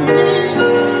for me.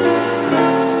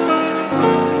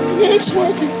 It's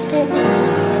working for me.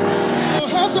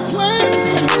 Has a plan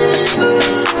for me.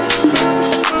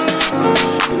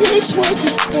 It's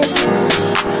working for me.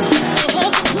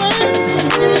 Has a plan for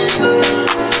me.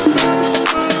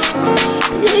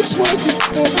 It's working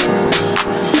for me.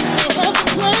 Has a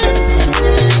plan for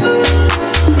me.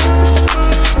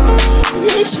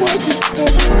 It's working for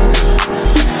me.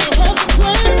 Has a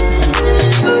plan for me. It's working for me. Has a plan for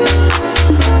me.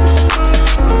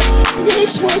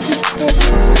 It's working for me.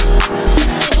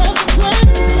 Has a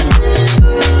plan for me.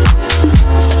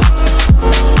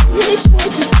 It's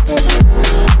working for me.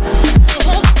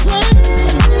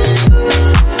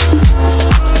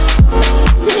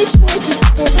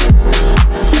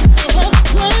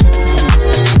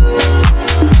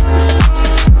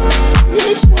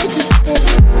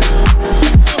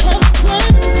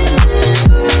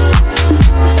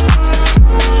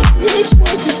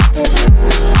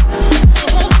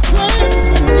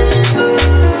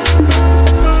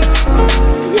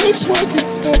 It's working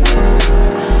for me.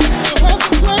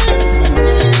 Has a plan for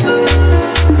me.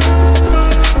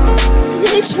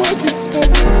 It's working for me. Has a plan for me. It's working for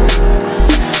me.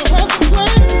 Has a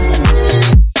plan for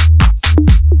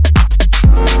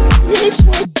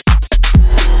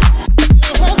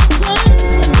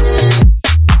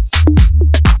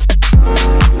me.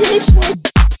 It's working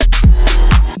for me.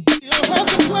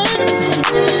 Has a plan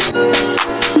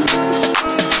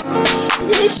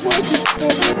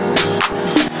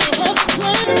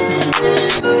for me.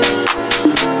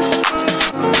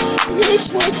 It's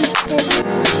working.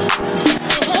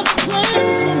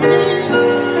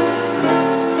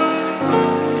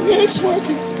 It's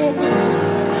working for me.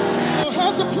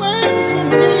 Has a plan for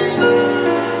me.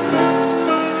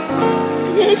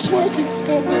 It's working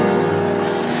for me.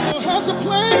 Has a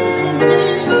plan for me.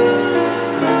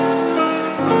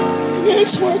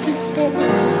 It's working for me.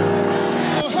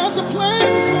 Has a plan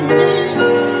for me.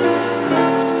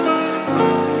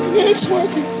 It's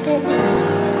working for me.